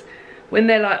kids. When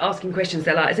they're like asking questions,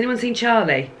 they're like, has anyone seen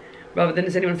Charlie? Rather than,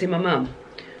 has anyone seen my mum?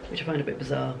 Which I find a bit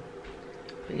bizarre.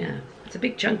 But yeah, it's a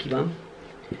big chunky one.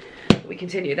 But we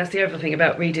continue. That's the other thing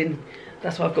about reading.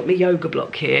 That's why I've got my yoga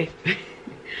block here.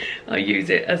 I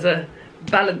use it as a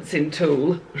balancing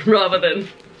tool rather than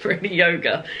for any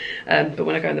yoga. But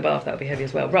when I go in the bath, that'll be heavy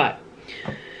as well. Right.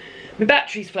 My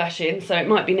battery's flashing, so it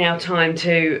might be now time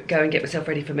to go and get myself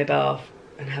ready for my bath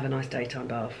and have a nice daytime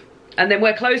bath. And then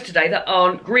we're closed today that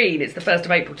aren't green. It's the 1st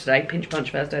of April today, pinch punch,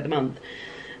 first day of the month.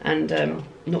 And I'm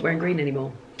not wearing green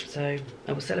anymore. So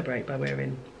I will celebrate by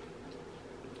wearing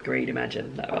green,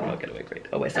 imagine. No, I'm not going to wear green.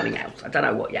 I'll wear something else. I don't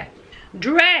know what yet.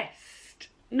 Dressed,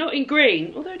 not in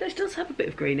green, although this does have a bit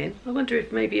of green in. I wonder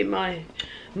if maybe in my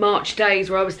March days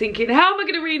where I was thinking, how am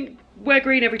I going to wear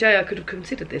green every day, I could have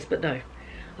considered this, but no.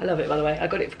 I love it, by the way. I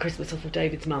got it for Christmas off of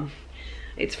David's mum.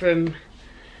 It's from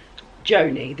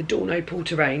Joni, the Dorno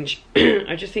Porter range.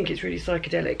 I just think it's really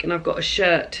psychedelic. And I've got a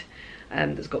shirt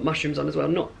that's got mushrooms on as well.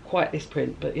 Not quite this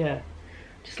print, but yeah.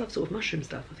 Just love sort of mushroom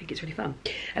stuff. I think it's really fun.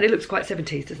 And it looks quite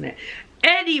 70s, doesn't it?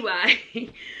 Anyway,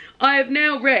 I have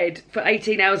now read for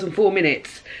 18 hours and 4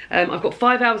 minutes. I've got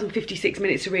 5 hours and 56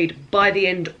 minutes to read by the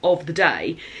end of the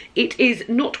day. It is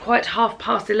not quite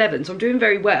 11:30, so I'm doing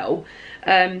very well.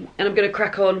 And I'm going to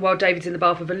crack on while David's in the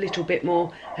bath with a little bit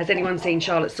more. Has anyone seen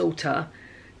Charlotte Salter?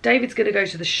 David's going to go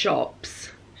to the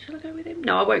shops. Shall I go with him?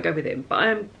 No, I won't go with him. But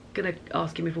I am going to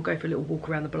ask him if we'll go for a little walk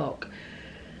around the block.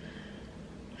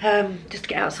 Just to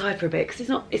get outside for a bit. Because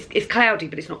it's cloudy,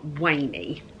 but it's not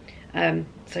rainy.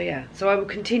 So yeah. So I will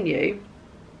continue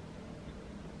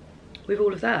with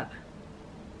all of that.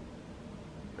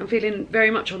 I'm feeling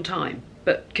very much on time.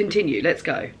 But continue. Let's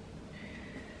go.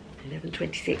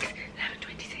 11:26.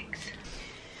 11:26.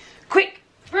 Quick,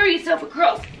 throw yourself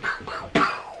across.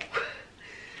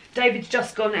 David's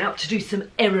just gone out to do some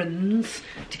errands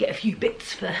to get a few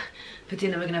bits for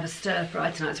dinner. We're gonna have a stir fry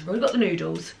tonight. So we've already got the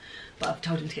noodles, but I've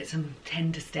told him to get some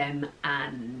tender stem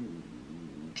and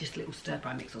just a little stir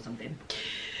fry mix or something.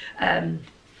 And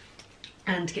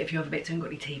to get a few other bits. I haven't got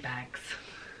any tea bags.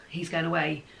 He's going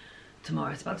away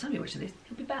tomorrow, so by the time you're watching this,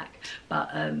 he'll be back.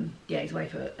 But yeah, he's away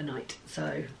for a night,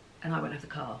 so. And I won't have the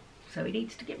car, so he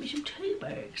needs to get me some tea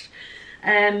bags.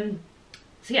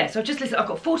 So yeah, so I've just listened. I've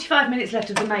got 45 minutes left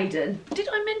of the Maiden. Did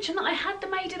I mention that I had the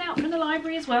Maiden out from the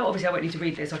library as well? Obviously I won't need to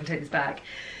read this, so I can take this back.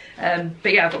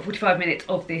 But yeah, I've got 45 minutes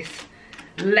of this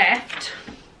left.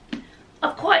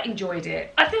 I've quite enjoyed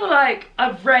it. I feel like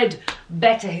I've read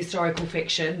better historical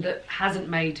fiction that hasn't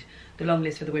made the long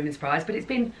list for the Women's Prize, but it's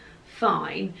been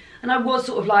fine. And I was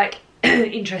sort of like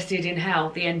interested in how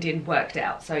the ending worked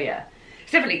out, so yeah.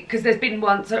 Definitely, because there's been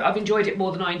one, so I've enjoyed it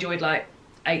more than I enjoyed like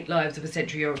 8 Lives of a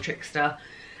Century-Year-Old Trickster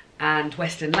and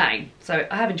Western Lane. So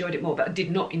I have enjoyed it more, but I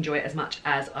did not enjoy it as much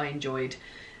as I enjoyed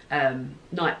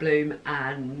Night Bloom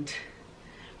and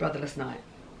Brotherless Night.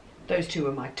 Those two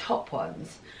were my top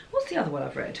ones. What's the other one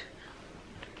I've read?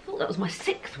 I thought that was my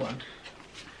 6th one.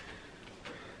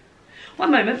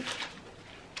 One moment.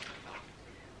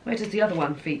 Where does the other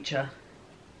one feature?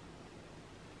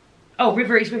 Oh,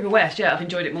 River East, River West. Yeah, I've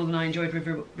enjoyed it more than I enjoyed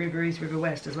River East, River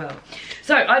West as well.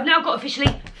 So I've now got officially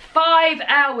 5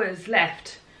 hours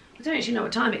left. I don't actually know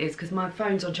what time it is because my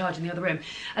phone's on charge in the other room.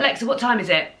 Alexa, what time is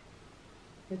it?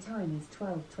 The time is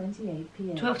 12:28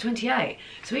 p.m. 12:28.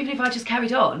 So even if I just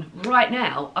carried on right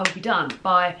now, I would be done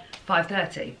by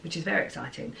 5:30, which is very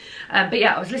exciting. But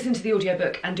yeah, I was listening to the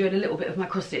audiobook and doing a little bit of my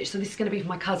cross stitch. So this is going to be for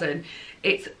my cousin.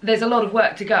 There's a lot of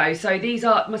work to go. So these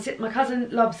are, my cousin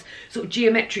loves sort of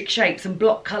geometric shapes and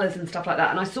block colours and stuff like that.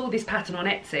 And I saw this pattern on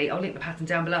Etsy. I'll link the pattern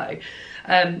down below.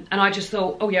 And I just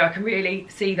thought, oh yeah, I can really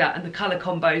see that. And the colour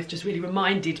combos just really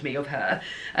reminded me of her.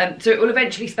 So it will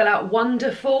eventually spell out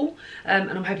wonderful.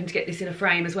 And I'm hoping to get this in a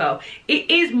frame as well. It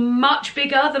is much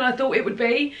bigger than I thought it would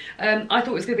be. I thought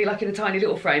it was going to be like in a tiny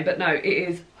little frame, but no, it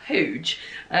is huge.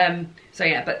 So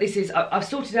yeah, but this is, I've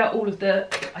sorted out all of the,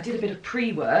 I did a bit of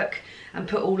pre-work and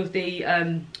put all the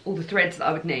threads that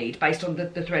I would need based on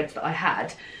the threads that I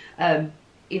had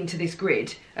into this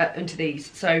grid, into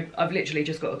these. So I've literally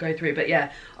just got to go through, but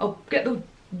yeah, I'll get the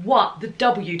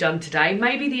W done today,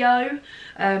 maybe the O,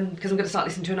 because I'm going to start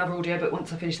listening to another audiobook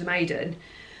once I finish the Maiden,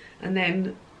 and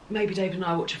then maybe David and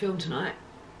I watch a film tonight,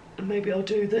 and maybe I'll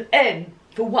do the N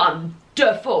for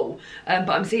wonderful. But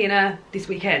I'm seeing her this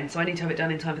weekend, so I need to have it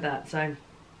done in time for that. So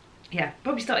yeah,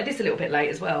 probably started this a little bit late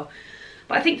as well.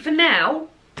 But I think for now,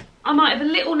 I might have a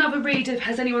little another read of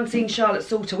Has Anyone Seen Charlotte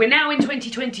Salter? We're now in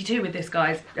 2022 with this,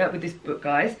 guys, with this book,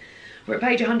 guys. We're at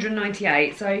page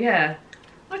 198, so yeah,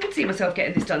 I could see myself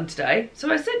getting this done today.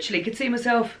 So I essentially could see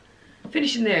myself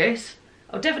finishing this.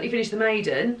 I'll definitely finish the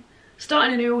Maiden,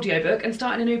 starting a new audiobook and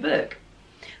starting a new book.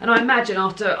 And I imagine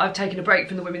after I've taken a break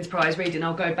from the Women's Prize reading,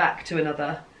 I'll go back to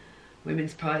another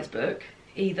Women's Prize book.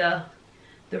 Either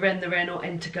the Wren or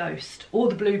Enter Ghost, or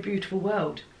The Blue Beautiful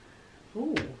World.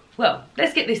 Ooh. Well,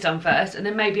 let's get this done first, and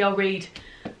then maybe I'll read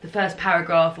the first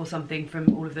paragraph or something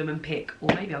from all of them and pick.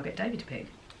 Or maybe I'll get David to pick.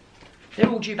 They're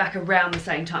all due back around the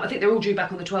same time. I think they're all due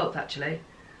back on the 12th, actually.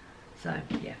 So,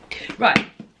 yeah. Right.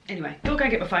 Anyway, I'll go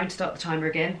and get my phone to start the timer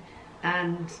again.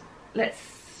 And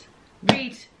let's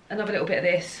read another little bit of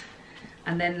this,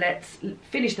 and then let's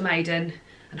finish the Maiden,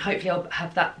 and hopefully I'll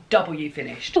have that W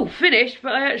finished. Oh, finished,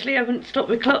 but I actually haven't stopped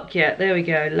the clock yet. There we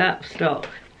go, lap stop.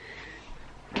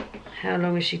 How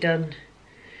long has she done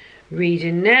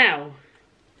reading now?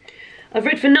 I've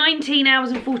read for 19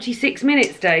 hours and 46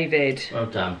 minutes, David. Well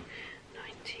done.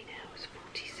 19 hours,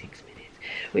 46 minutes.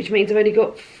 Which means I've only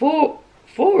got four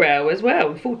hours,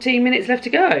 well, 14 minutes left to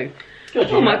go. Good,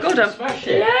 oh my God, smash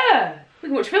it. Yeah. We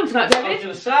can watch film tonight, David. I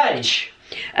was going to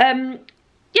say.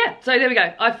 Yeah, so there we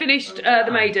go. I've finished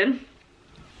the Maiden.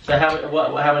 So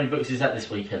how many books is that this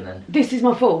weekend then? This is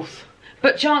my fourth.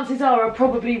 But chances are I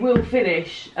probably will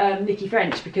finish Nikki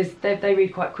French, because they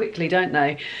read quite quickly, don't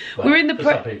they? Well, we're in the for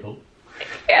some people.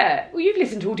 Yeah, well, you've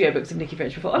listened to audiobooks of Nikki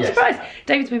French before. I'm Yes, surprised.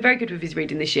 David's been very good with his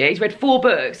reading this year. He's read 4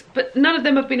 books, but none of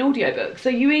them have been audiobooks. So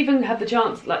you even have the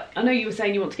chance, like, I know you were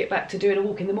saying you want to get back to doing a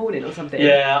walk in the morning or something.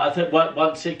 Yeah, I think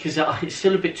once because it's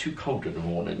still a bit too cold in the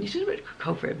morning. You should have read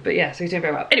cold for him, but yeah, so he's doing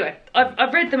very well. Anyway,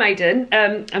 I've read the Maiden.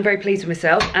 I'm very pleased with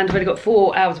myself, and I've only got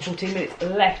 4 hours and 14 minutes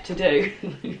left to do.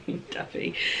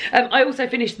 Duffy. I also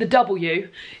finished the W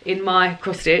in my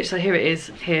cross stitch, so here it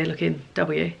is. Here, looking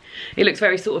W. It looks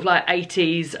very sort of like 80s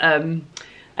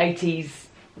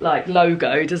like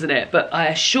logo, doesn't it? But I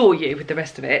assure you with the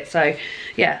rest of it. So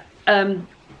yeah, David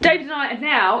and I are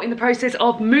now in the process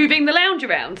of moving the lounge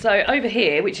around. So over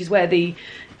here, which is where there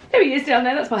he is down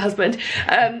there, that's my husband,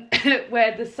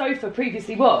 where the sofa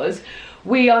previously was,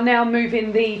 we are now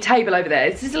moving the table over there.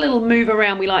 This is a little move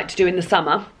around we like to do in the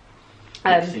summer.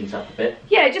 Mix things up a bit.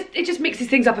 Yeah, it just mixes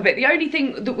things up a bit. The only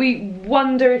thing that we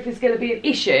wonder if it's going to be an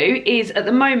issue is at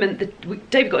the moment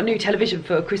that David got a new television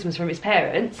for Christmas from his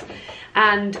parents,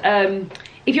 and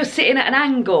if you're sitting at an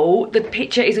angle, the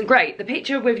picture isn't great. The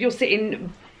picture with you're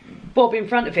sitting Bob in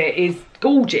front of it is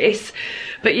gorgeous,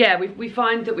 but yeah, we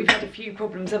find that we've had a few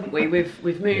problems, haven't we, with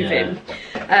moving.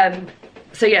 Yeah.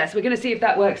 So yeah, so we're going to see if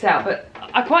that works out. But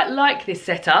I quite like this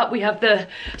setup. We have the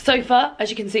sofa, as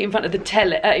you can see, in front of the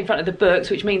in front of the books,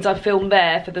 which means I've filmed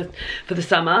there for the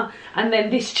summer. And then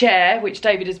this chair, which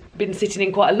David has been sitting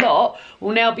in quite a lot,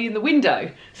 will now be in the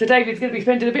window. So David's going to be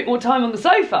spending a bit more time on the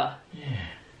sofa. Yeah.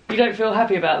 You don't feel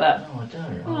happy about that? No, I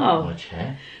don't. I like my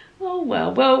chair. Oh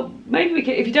well, maybe we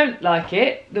can, if you don't like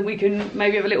it, then we can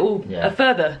maybe have a little a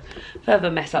further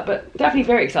mess up. But definitely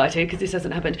very excited because this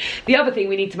hasn't happened. The other thing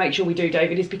we need to make sure we do,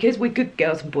 David, is because we're good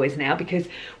girls and boys now, because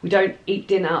we don't eat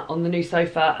dinner on the new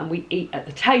sofa and we eat at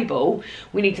the table,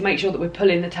 we need to make sure that we're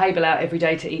pulling the table out every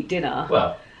day to eat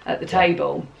dinner at the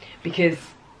table, because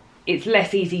it's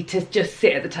less easy to just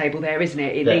sit at the table there, isn't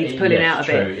it? It needs pulling out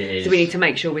a bit. So we need to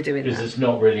make sure we're doing that. Because it's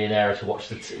not really an area to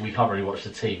watch we can't really watch the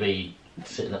TV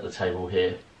sitting at the table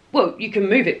here. Well, you can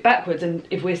move it backwards, and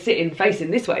if we're sitting facing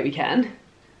this way we can,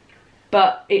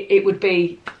 but it would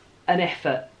be an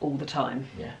effort all the time.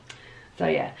 Yeah. So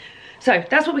yeah, so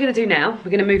that's what we're going to do now. We're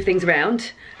going to move things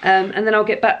around, and then I'll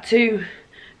get back to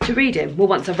to reading. Well,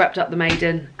 once I've wrapped up the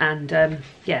Maiden, and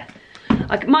yeah,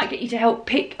 I might get you to help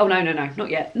pick. Oh no, not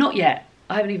yet, not yet.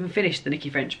 I haven't even finished the Nikki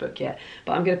French book yet,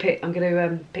 but I'm gonna pick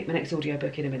my next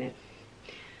audiobook in a minute.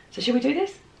 So shall we do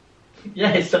this?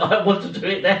 Yes, I want to do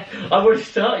it now. I've already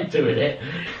started doing it.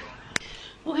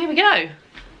 Well, here we go.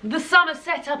 The summer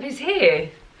setup is here.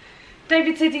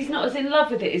 David said he's not as in love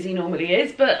with it as he normally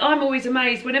is, but I'm always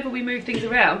amazed whenever we move things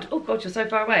around. Oh God, you're so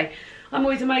far away. I'm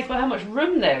always amazed by how much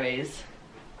room there is.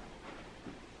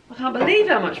 I can't believe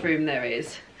how much room there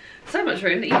is. So much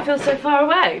room that you feel so far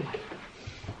away.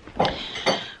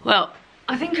 Well,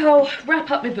 I think I'll wrap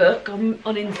up my book on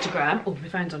Instagram. Oh, my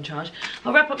phone's on charge.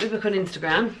 I'll wrap up my book on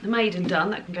Instagram. The Maiden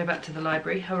done. That can go back to the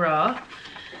library. Hurrah.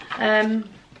 And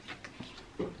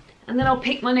then I'll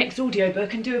pick my next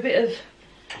audiobook and do a bit of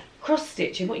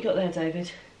cross-stitching. What you got there,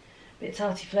 David? A bit of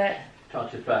tarty flat.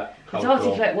 Tarty flat. The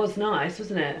tarty flat was nice,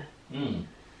 wasn't it? Mm.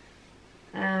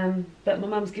 But my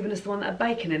mum's given us the one that had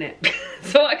bacon in it.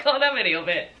 So I can't have any of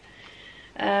it.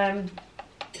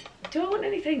 Do I want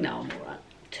anything? No, I'm alright.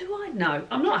 Do I? No,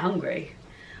 I'm not hungry.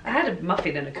 I had a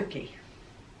muffin and a cookie.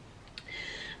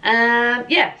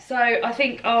 Yeah, so I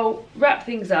think I'll wrap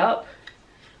things up.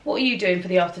 What are you doing for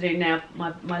the afternoon now,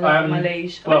 my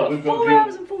liege? Well, we've got 4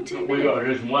 hours and 14 minutes. We've got to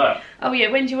do some work. Oh yeah,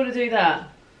 when do you want to do that?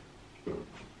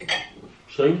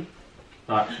 Soon.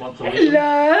 Right, once a week.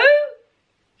 Hello?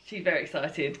 She's very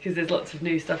excited because there's lots of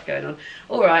new stuff going on.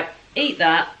 All right, eat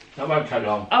that. That won't take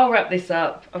long. I'll wrap this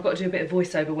up. I've got to do a bit of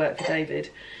voiceover work for David.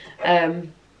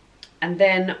 And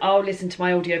then I'll listen to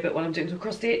my audiobook while I'm doing some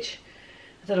cross stitch.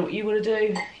 I don't know what you want to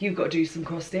do. You've got to do some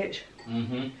cross stitch.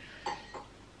 Mm-hmm.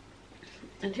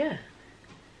 And yeah,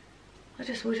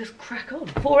 we'll just crack on.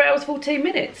 4 hours, 14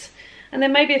 minutes. And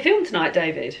then maybe a film tonight,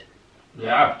 David.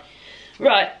 Yeah.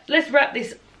 Right, let's wrap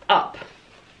this up.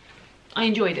 I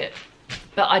enjoyed it.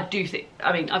 But I do think,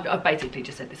 I mean, I've basically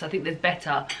just said this. I think there's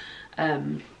better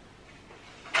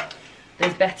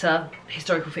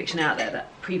historical fiction out there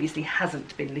that previously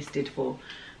hasn't been listed for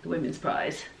the Women's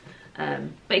Prize.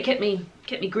 But it kept me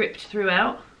gripped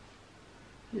throughout.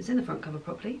 It was in the front cover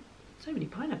properly. So many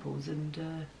pineapples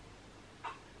and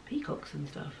peacocks and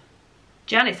stuff.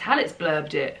 Janice Hallett's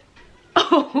blurbed it.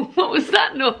 Oh, what was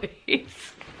that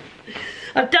noise?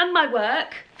 I've done my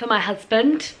work for my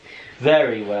husband.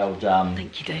 Very well done.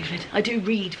 Thank you, David. I do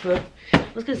read for, I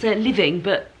was going to say a living,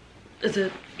 but as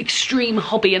an extreme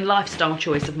hobby and lifestyle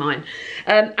choice of mine.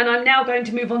 And I'm now going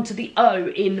to move on to the O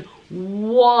in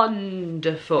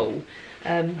wonderful.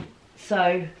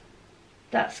 So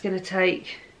that's going to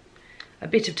take a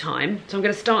bit of time. So I'm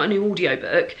going to start a new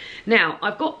audiobook. Now,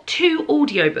 I've got 2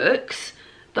 audiobooks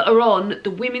that are on the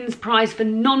Women's Prize for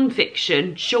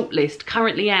Non-Fiction shortlist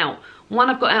currently out. One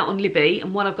I've got out on Libby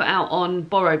and one I've got out on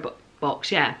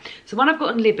Box, yeah. So one I've got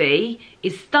on Libby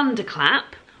is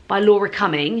Thunderclap by Laura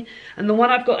Cumming, and the one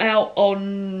I've got out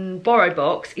on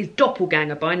Box is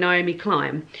Doppelganger by Naomi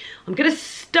Klein. I'm going to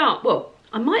start, well,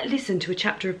 I might listen to a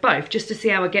chapter of both just to see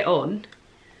how I get on.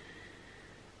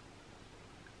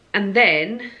 And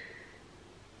then,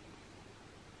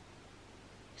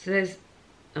 so there's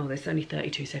only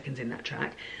 32 seconds in that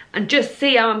track, and just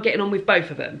see how I'm getting on with both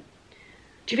of them.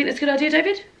 Do you think that's a good idea,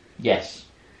 David? Yes.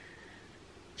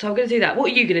 So I'm going to do that.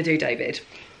 What are you going to do, David?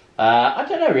 I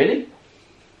don't know, really.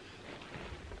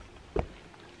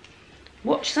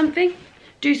 Watch something?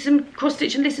 Do some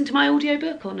cross-stitch and listen to my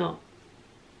audiobook or not?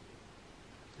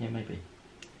 Yeah, maybe.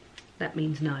 That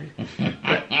means no.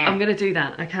 But I'm going to do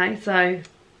that, okay? So,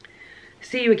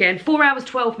 see you again. 4 hours,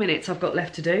 12 minutes I've got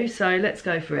left to do, so let's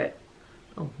go for it.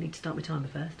 Oh, need to start my timer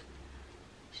first.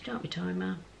 Start my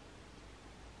timer.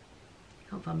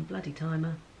 Can't find my bloody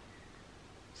timer.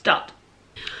 Start.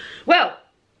 Well,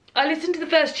 I listened to the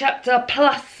first chapter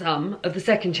plus some of the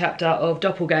second chapter of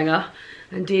Doppelganger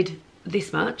and did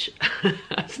this much.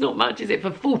 It's not much, is it,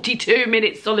 for 42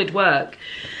 minutes solid work?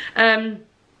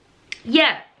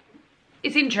 Yeah,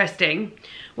 it's interesting.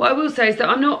 What I will say is that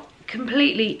I'm not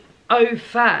completely au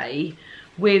fait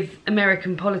with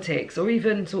American politics or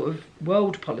even sort of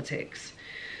world politics.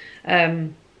 So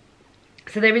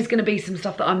there is going to be some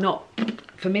stuff that I'm not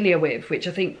familiar with, which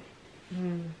I think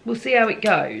we'll see how it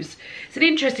goes. It's an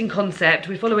interesting concept.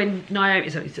 We're following Naomi,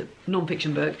 so it's a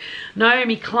non-fiction book.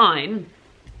 Naomi Klein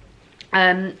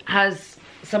has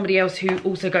somebody else who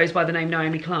also goes by the name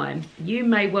Naomi Klein. You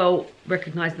may well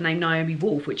recognise the name Naomi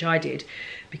Wolf, which I did,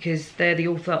 because they're the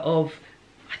author of,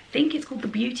 I think it's called The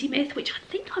Beauty Myth, which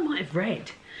I think I might have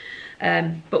read.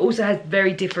 But also has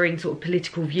very differing sort of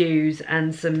political views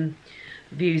and some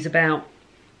views about,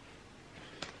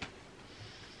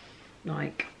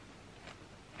 like,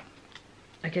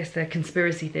 I guess they're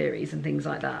conspiracy theories and things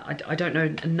like that. I don't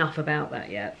know enough about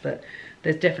that yet, but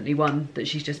there's definitely one that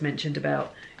she's just mentioned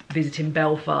about visiting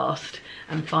Belfast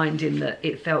and finding that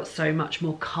it felt so much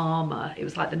more calmer. It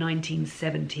was like the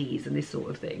 1970s and this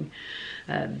sort of thing,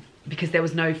 because there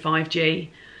was no 5G.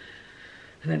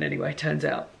 And then anyway, turns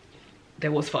out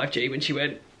there was 5G when she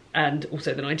went, and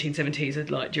also the 1970s had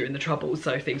like during the Troubles,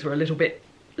 so things were a little bit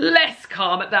less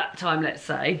calm at that time, let's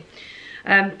say.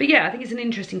 But yeah, I think it's an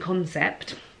interesting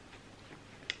concept,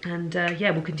 and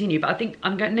yeah, we'll continue. But I think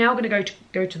I'm now going to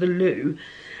go to the loo,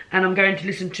 and I'm going to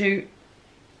listen to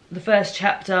the first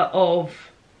chapter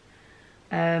of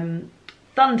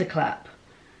Thunderclap,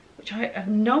 which I have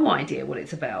no idea what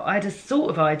it's about. I had a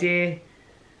sort of idea.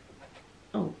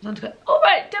 Oh, Thunderclap! All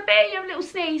right, Debbie, you have a little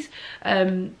sneeze.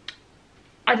 I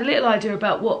had a little idea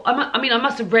about what I mean. I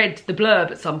must have read the blurb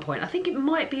at some point. I think it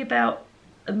might be about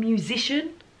a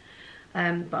musician.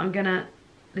 But I'm gonna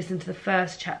listen to the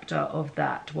first chapter of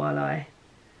that while I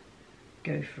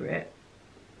go for it.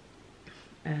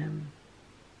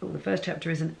 The first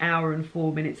chapter is an hour and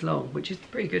 4 minutes long, which is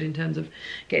pretty good in terms of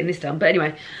getting this done. But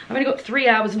anyway, I've only got 3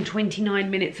 hours and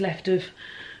 29 minutes left of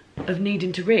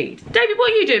needing to read. David,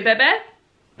 what are you doing, baby?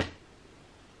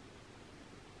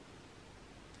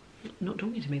 Not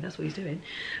talking to me, that's what he's doing.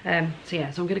 So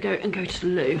yeah, so I'm gonna go to the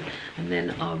loo, and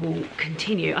then I will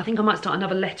continue. I think I might start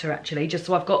another letter actually, just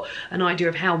so I've got an idea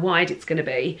of how wide it's gonna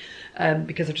be,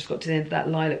 because I've just got to the end of that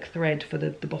lilac thread for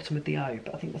the bottom of the O,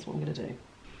 but I think that's what I'm gonna do.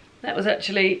 That was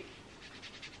actually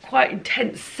quite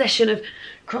intense session of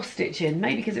cross stitching,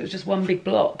 maybe because it was just one big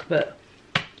block, but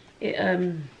it,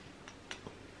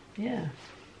 yeah,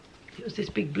 it was this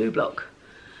big blue block.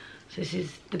 So this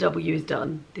is, the W is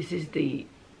done. This is the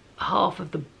half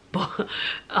of the bottom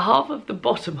half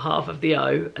of the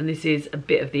O, and this is a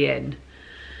bit of the N.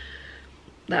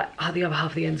 The other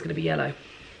half of the N is going to be yellow.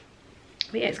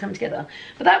 But yeah, it's coming together.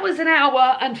 But that was an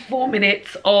hour and 4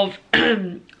 minutes of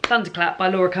Thunderclap by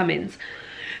Laura Cummins.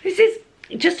 This is,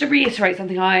 just to reiterate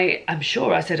something I am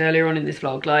sure I said earlier on in this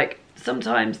vlog, like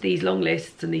sometimes these long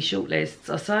lists and these short lists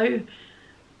are so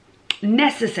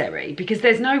necessary, because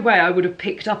there's no way I would have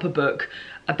picked up a book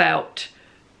about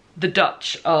the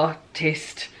Dutch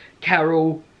artist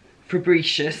Carol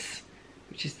Fabricius,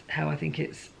 which is how I think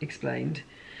it's explained,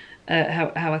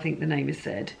 how I think the name is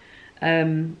said.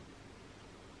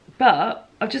 But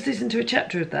I've just listened to a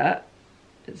chapter of that.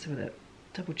 Let's have a look.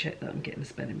 Double check that I'm getting the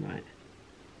spelling right.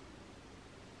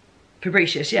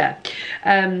 Fabricius, yeah.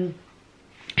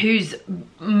 Who's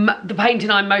the painting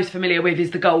I'm most familiar with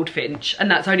is the Goldfinch, and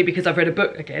that's only because I've read a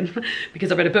book again,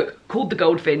 because I've read a book called The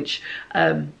Goldfinch,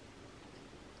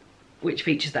 which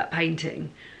features that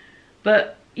painting.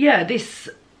 But yeah, this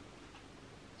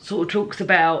sort of talks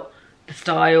about the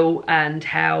style and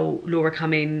how Laura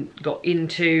Cummins got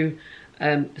into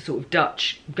the sort of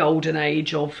Dutch golden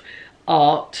age of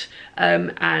art,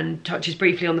 and touches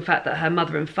briefly on the fact that her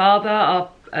mother and father are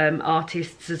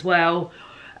artists as well.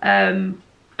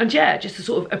 And yeah, just a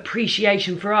sort of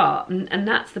appreciation for art. And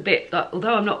that's the bit that,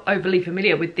 although I'm not overly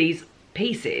familiar with these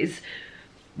pieces,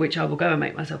 which I will go and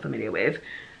make myself familiar with,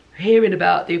 hearing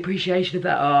about the appreciation of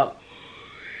that art,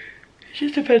 it's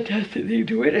just a fantastic thing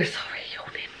to witness. Sorry,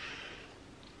 yawning.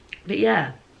 But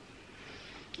yeah,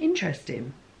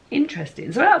 interesting.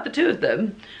 So out of the two of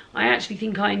them, I actually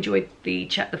think I enjoyed the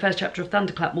first chapter of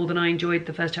Thunderclap more than I enjoyed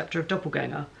the first chapter of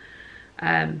Doppelganger.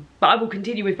 But I will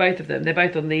continue with both of them. They're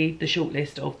both on the short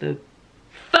list of the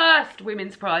first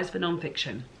Women's Prize for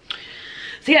non-fiction.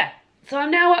 So yeah, so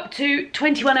I'm now up to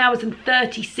 21 hours and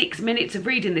 36 minutes of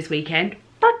reading this weekend.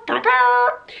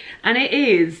 And it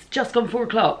is just gone 4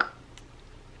 o'clock.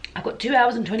 I've got 2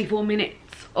 hours and 24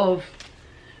 minutes of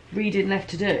reading left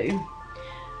to do.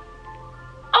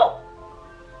 Oh!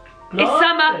 It's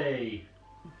summer!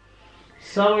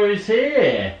 Summer is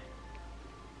here!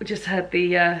 We just heard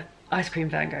the ice cream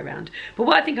van go round. But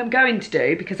what I think I'm going to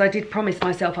do, because I did promise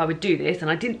myself I would do this,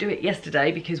 and I didn't do it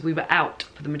yesterday because we were out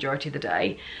for the majority of the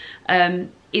day,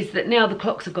 is that now the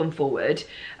clocks have gone forward,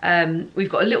 we've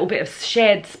got a little bit of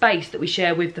shared space that we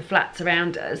share with the flats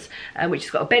around us, which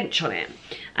has got a bench on it.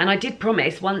 And I did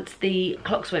promise, once the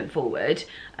clocks went forward,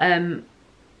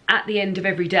 at the end of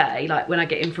every day, like when I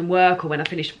get in from work or when I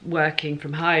finish working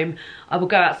from home, I will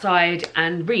go outside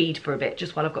and read for a bit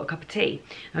just while I've got a cup of tea.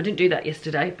 I didn't do that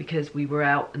yesterday because we were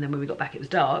out, and then when we got back it was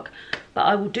dark, but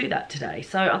I will do that today.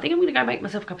 So I think I'm gonna go make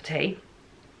myself a cup of tea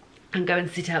and go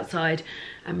and sit outside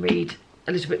and read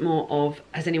a little bit more of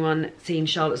Has Anyone Seen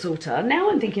Charlotte Salter? Now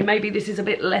I'm thinking maybe this is a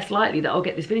bit less likely that I'll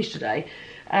get this finished today,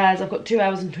 as I've got 2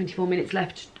 hours and 24 minutes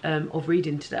left of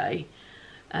reading today.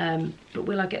 But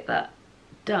will I get that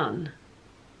done?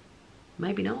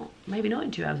 maybe not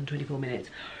in 2 hours and 24 minutes.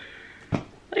 I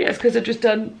think that's because I've just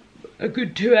done a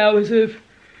good 2 hours of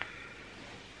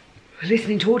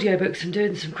listening to audiobooks and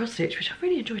doing some cross stitch, which I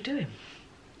really enjoy doing.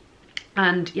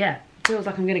 And yeah, feels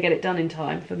like I'm going to get it done in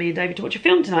time for me and David to watch a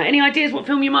film tonight. Any ideas what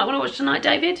film you might want to watch tonight,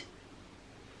 David?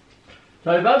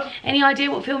 Sorry, bud? Any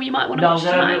idea what film you might want to watch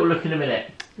tonight? No, I'm going to have a little look in a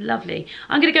minute. Lovely.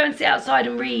 I'm going to go and sit outside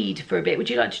and read for a bit. Would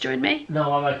you like to join me?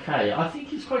 No, I'm okay. I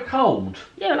think it's quite cold.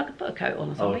 Yeah, well, I could put a coat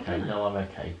on or something. Okay, no, I'm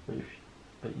okay.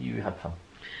 But you have fun.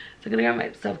 So I'm going to go and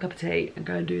make myself a cup of tea and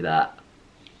go and do that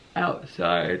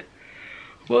outside.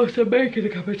 Whilst I'm making a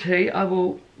cup of tea, I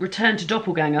will return to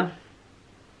Doppelganger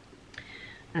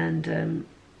and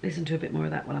listen to a bit more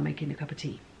of that while I'm making a cup of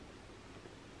tea.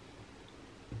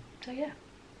 So yeah,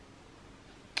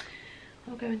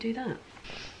 I'll go and do that.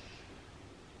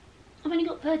 I've only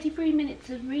got 33 minutes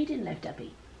of reading left,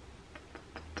 Abby.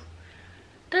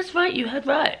 That's right, you heard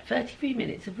right. 33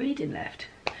 minutes of reading left.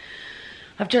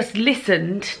 I've just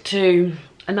listened to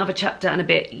another chapter and a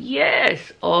bit,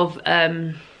 yes, of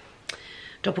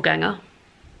Doppelganger.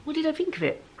 What did I think of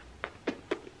it?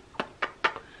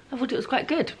 I thought it was quite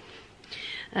good.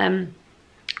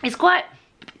 It's quite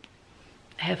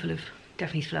hair full of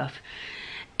Daphne's fluff.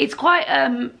 It's quite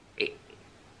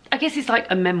I guess it's like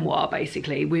a memoir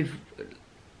basically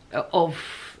of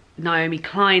Naomi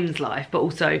Klein's life, but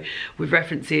also with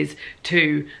references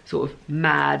to sort of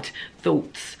mad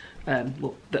thoughts,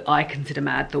 well, that I consider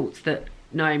mad thoughts that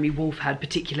Naomi Wolf had,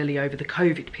 particularly over the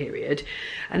COVID period,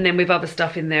 and then with other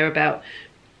stuff in there about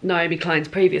Naomi Klein's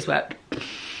previous work.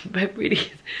 But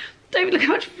really, David, look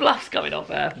how much fluff's coming off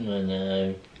her. I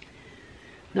know.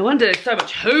 No wonder there's so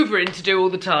much hoovering to do all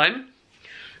the time.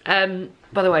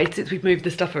 By the way, since we've moved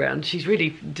the stuff around, she's really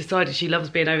decided she loves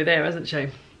being over there, hasn't she?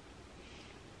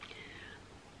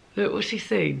 Look, what's she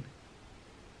seen?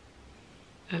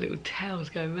 Her little tail's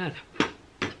going mad.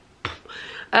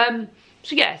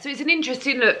 So yeah, so it's an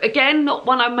interesting look. Again, not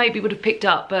one I maybe would have picked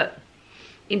up, but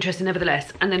interesting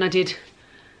nevertheless. And then I did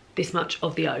this much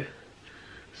of the O.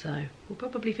 So we'll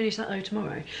probably finish that O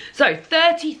tomorrow. So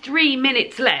 33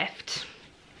 minutes left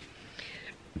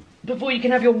before you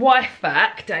can have your wife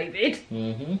back, David.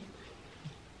 Mm-hmm.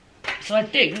 So I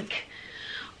think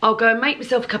I'll go and make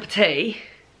myself a cup of tea.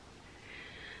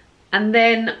 And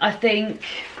then I think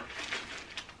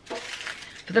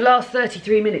for the last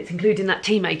 33 minutes, including that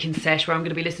tea making sesh where I'm going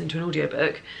to be listening to an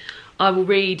audiobook, I will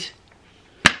read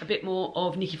a bit more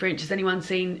of Nikki French. Has anyone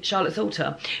seen Charlotte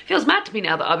Salter? Feels mad to me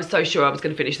now that I was so sure I was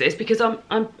going to finish this, because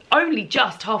I'm only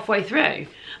just halfway through.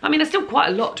 I mean, there's still quite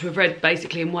a lot to have read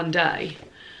basically in one day.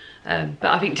 But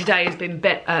I think today has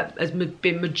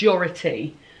been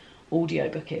majority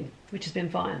audiobooking, which has been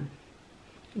fine.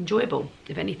 Enjoyable,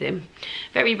 if anything.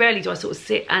 Very rarely do I sort of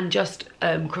sit and just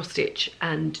cross-stitch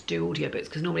and do audiobooks,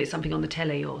 because normally it's something on the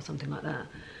telly or something like that.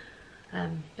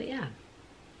 But yeah.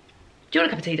 Do you want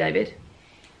a cup of tea, David?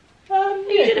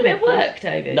 You did a bit of work,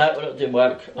 David. No, we're not doing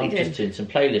work. What I'm are you just doing some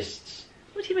playlists.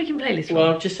 What are you making playlists for?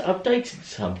 Well, I've just updated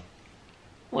some.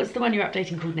 What's the one you're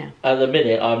updating called now? At the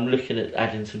minute, I'm looking at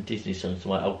adding some Disney songs to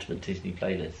my Ultimate Disney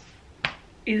playlist.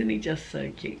 Isn't he just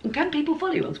so cute? And can people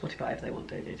follow you on Spotify if they want,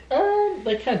 David?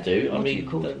 They can do. What are you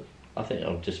called? I think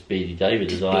I'm just Beardy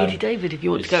David as I am. Beardy David, if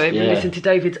you want to go over and listen to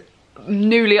David's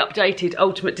newly updated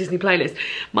Ultimate Disney playlist.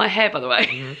 My hair, by the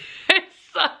way, it's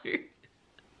so...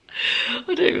 I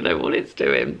don't even know what it's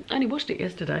doing. I only washed it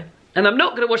yesterday. And I'm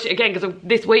not going to wash it again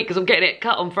this week because I'm getting it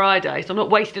cut on Friday. So I'm not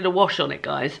wasting a wash on it,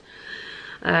 guys.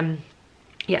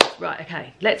 Yeah, right,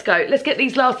 okay. Let's go. Let's get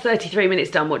these last 33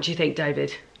 minutes done. What do you think,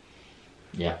 David?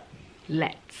 Yeah.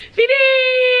 Let's. Finished!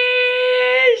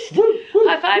 Woo, woo,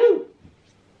 High five. woo.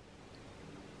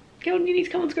 Go on, you need to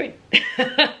come on screen.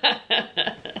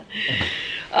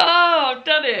 Oh, I've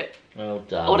done it. Well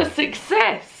done. What a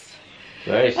success.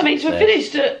 Very I mean, to have success.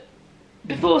 finished at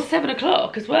before 7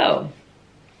 o'clock as well.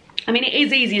 I mean, it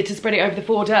is easier to spread it over the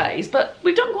 4 days, but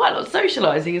we've done quite a lot of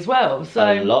socialising as well.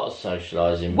 So a lot of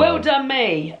socialising. well done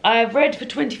me. I have read for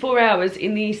 24 hours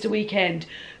in the Easter weekend,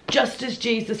 just as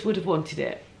Jesus would have wanted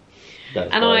it.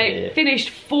 That's And what I hear. finished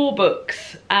 4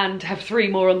 books and have 3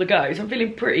 more on the go, so I'm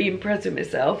feeling pretty impressed with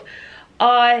myself.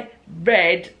 I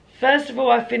read, first of all,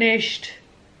 I finished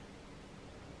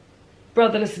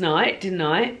Brotherless Night, didn't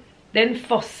I? Then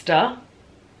Foster.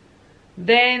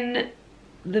 Then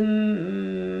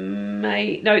then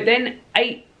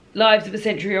 8 Lives of a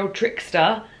Century-Old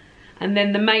Trickster, and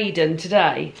then the Maiden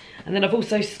today. And then I've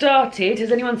also started,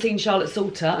 has anyone seen Charlotte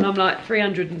Salter? And I'm like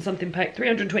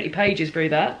 320 pages through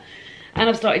that. And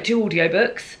I've started 2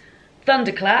 audiobooks,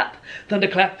 Thunderclap,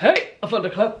 hey, a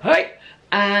Thunderclap, hey,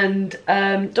 and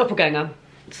Doppelganger.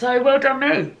 So well done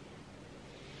me.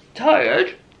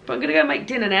 tired, but I'm gonna go make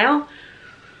dinner now.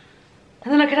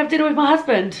 And then I can have dinner with my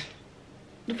husband.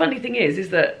 The funny thing is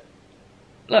that,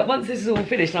 like, once this is all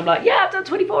finished, I'm like, yeah, I've done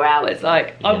 24 hours.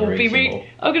 Like, I will be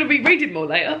I'm gonna be reading more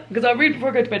later, because I read before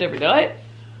I go to bed every night.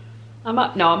 I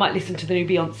might listen to the new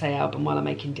Beyonce album while I'm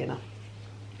making dinner.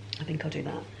 I think I'll do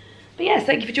that. But yes,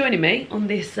 thank you for joining me on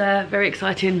this very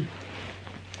exciting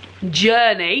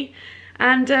journey.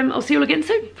 And I'll see you all again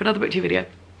soon for another BookTube video.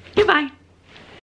 Goodbye.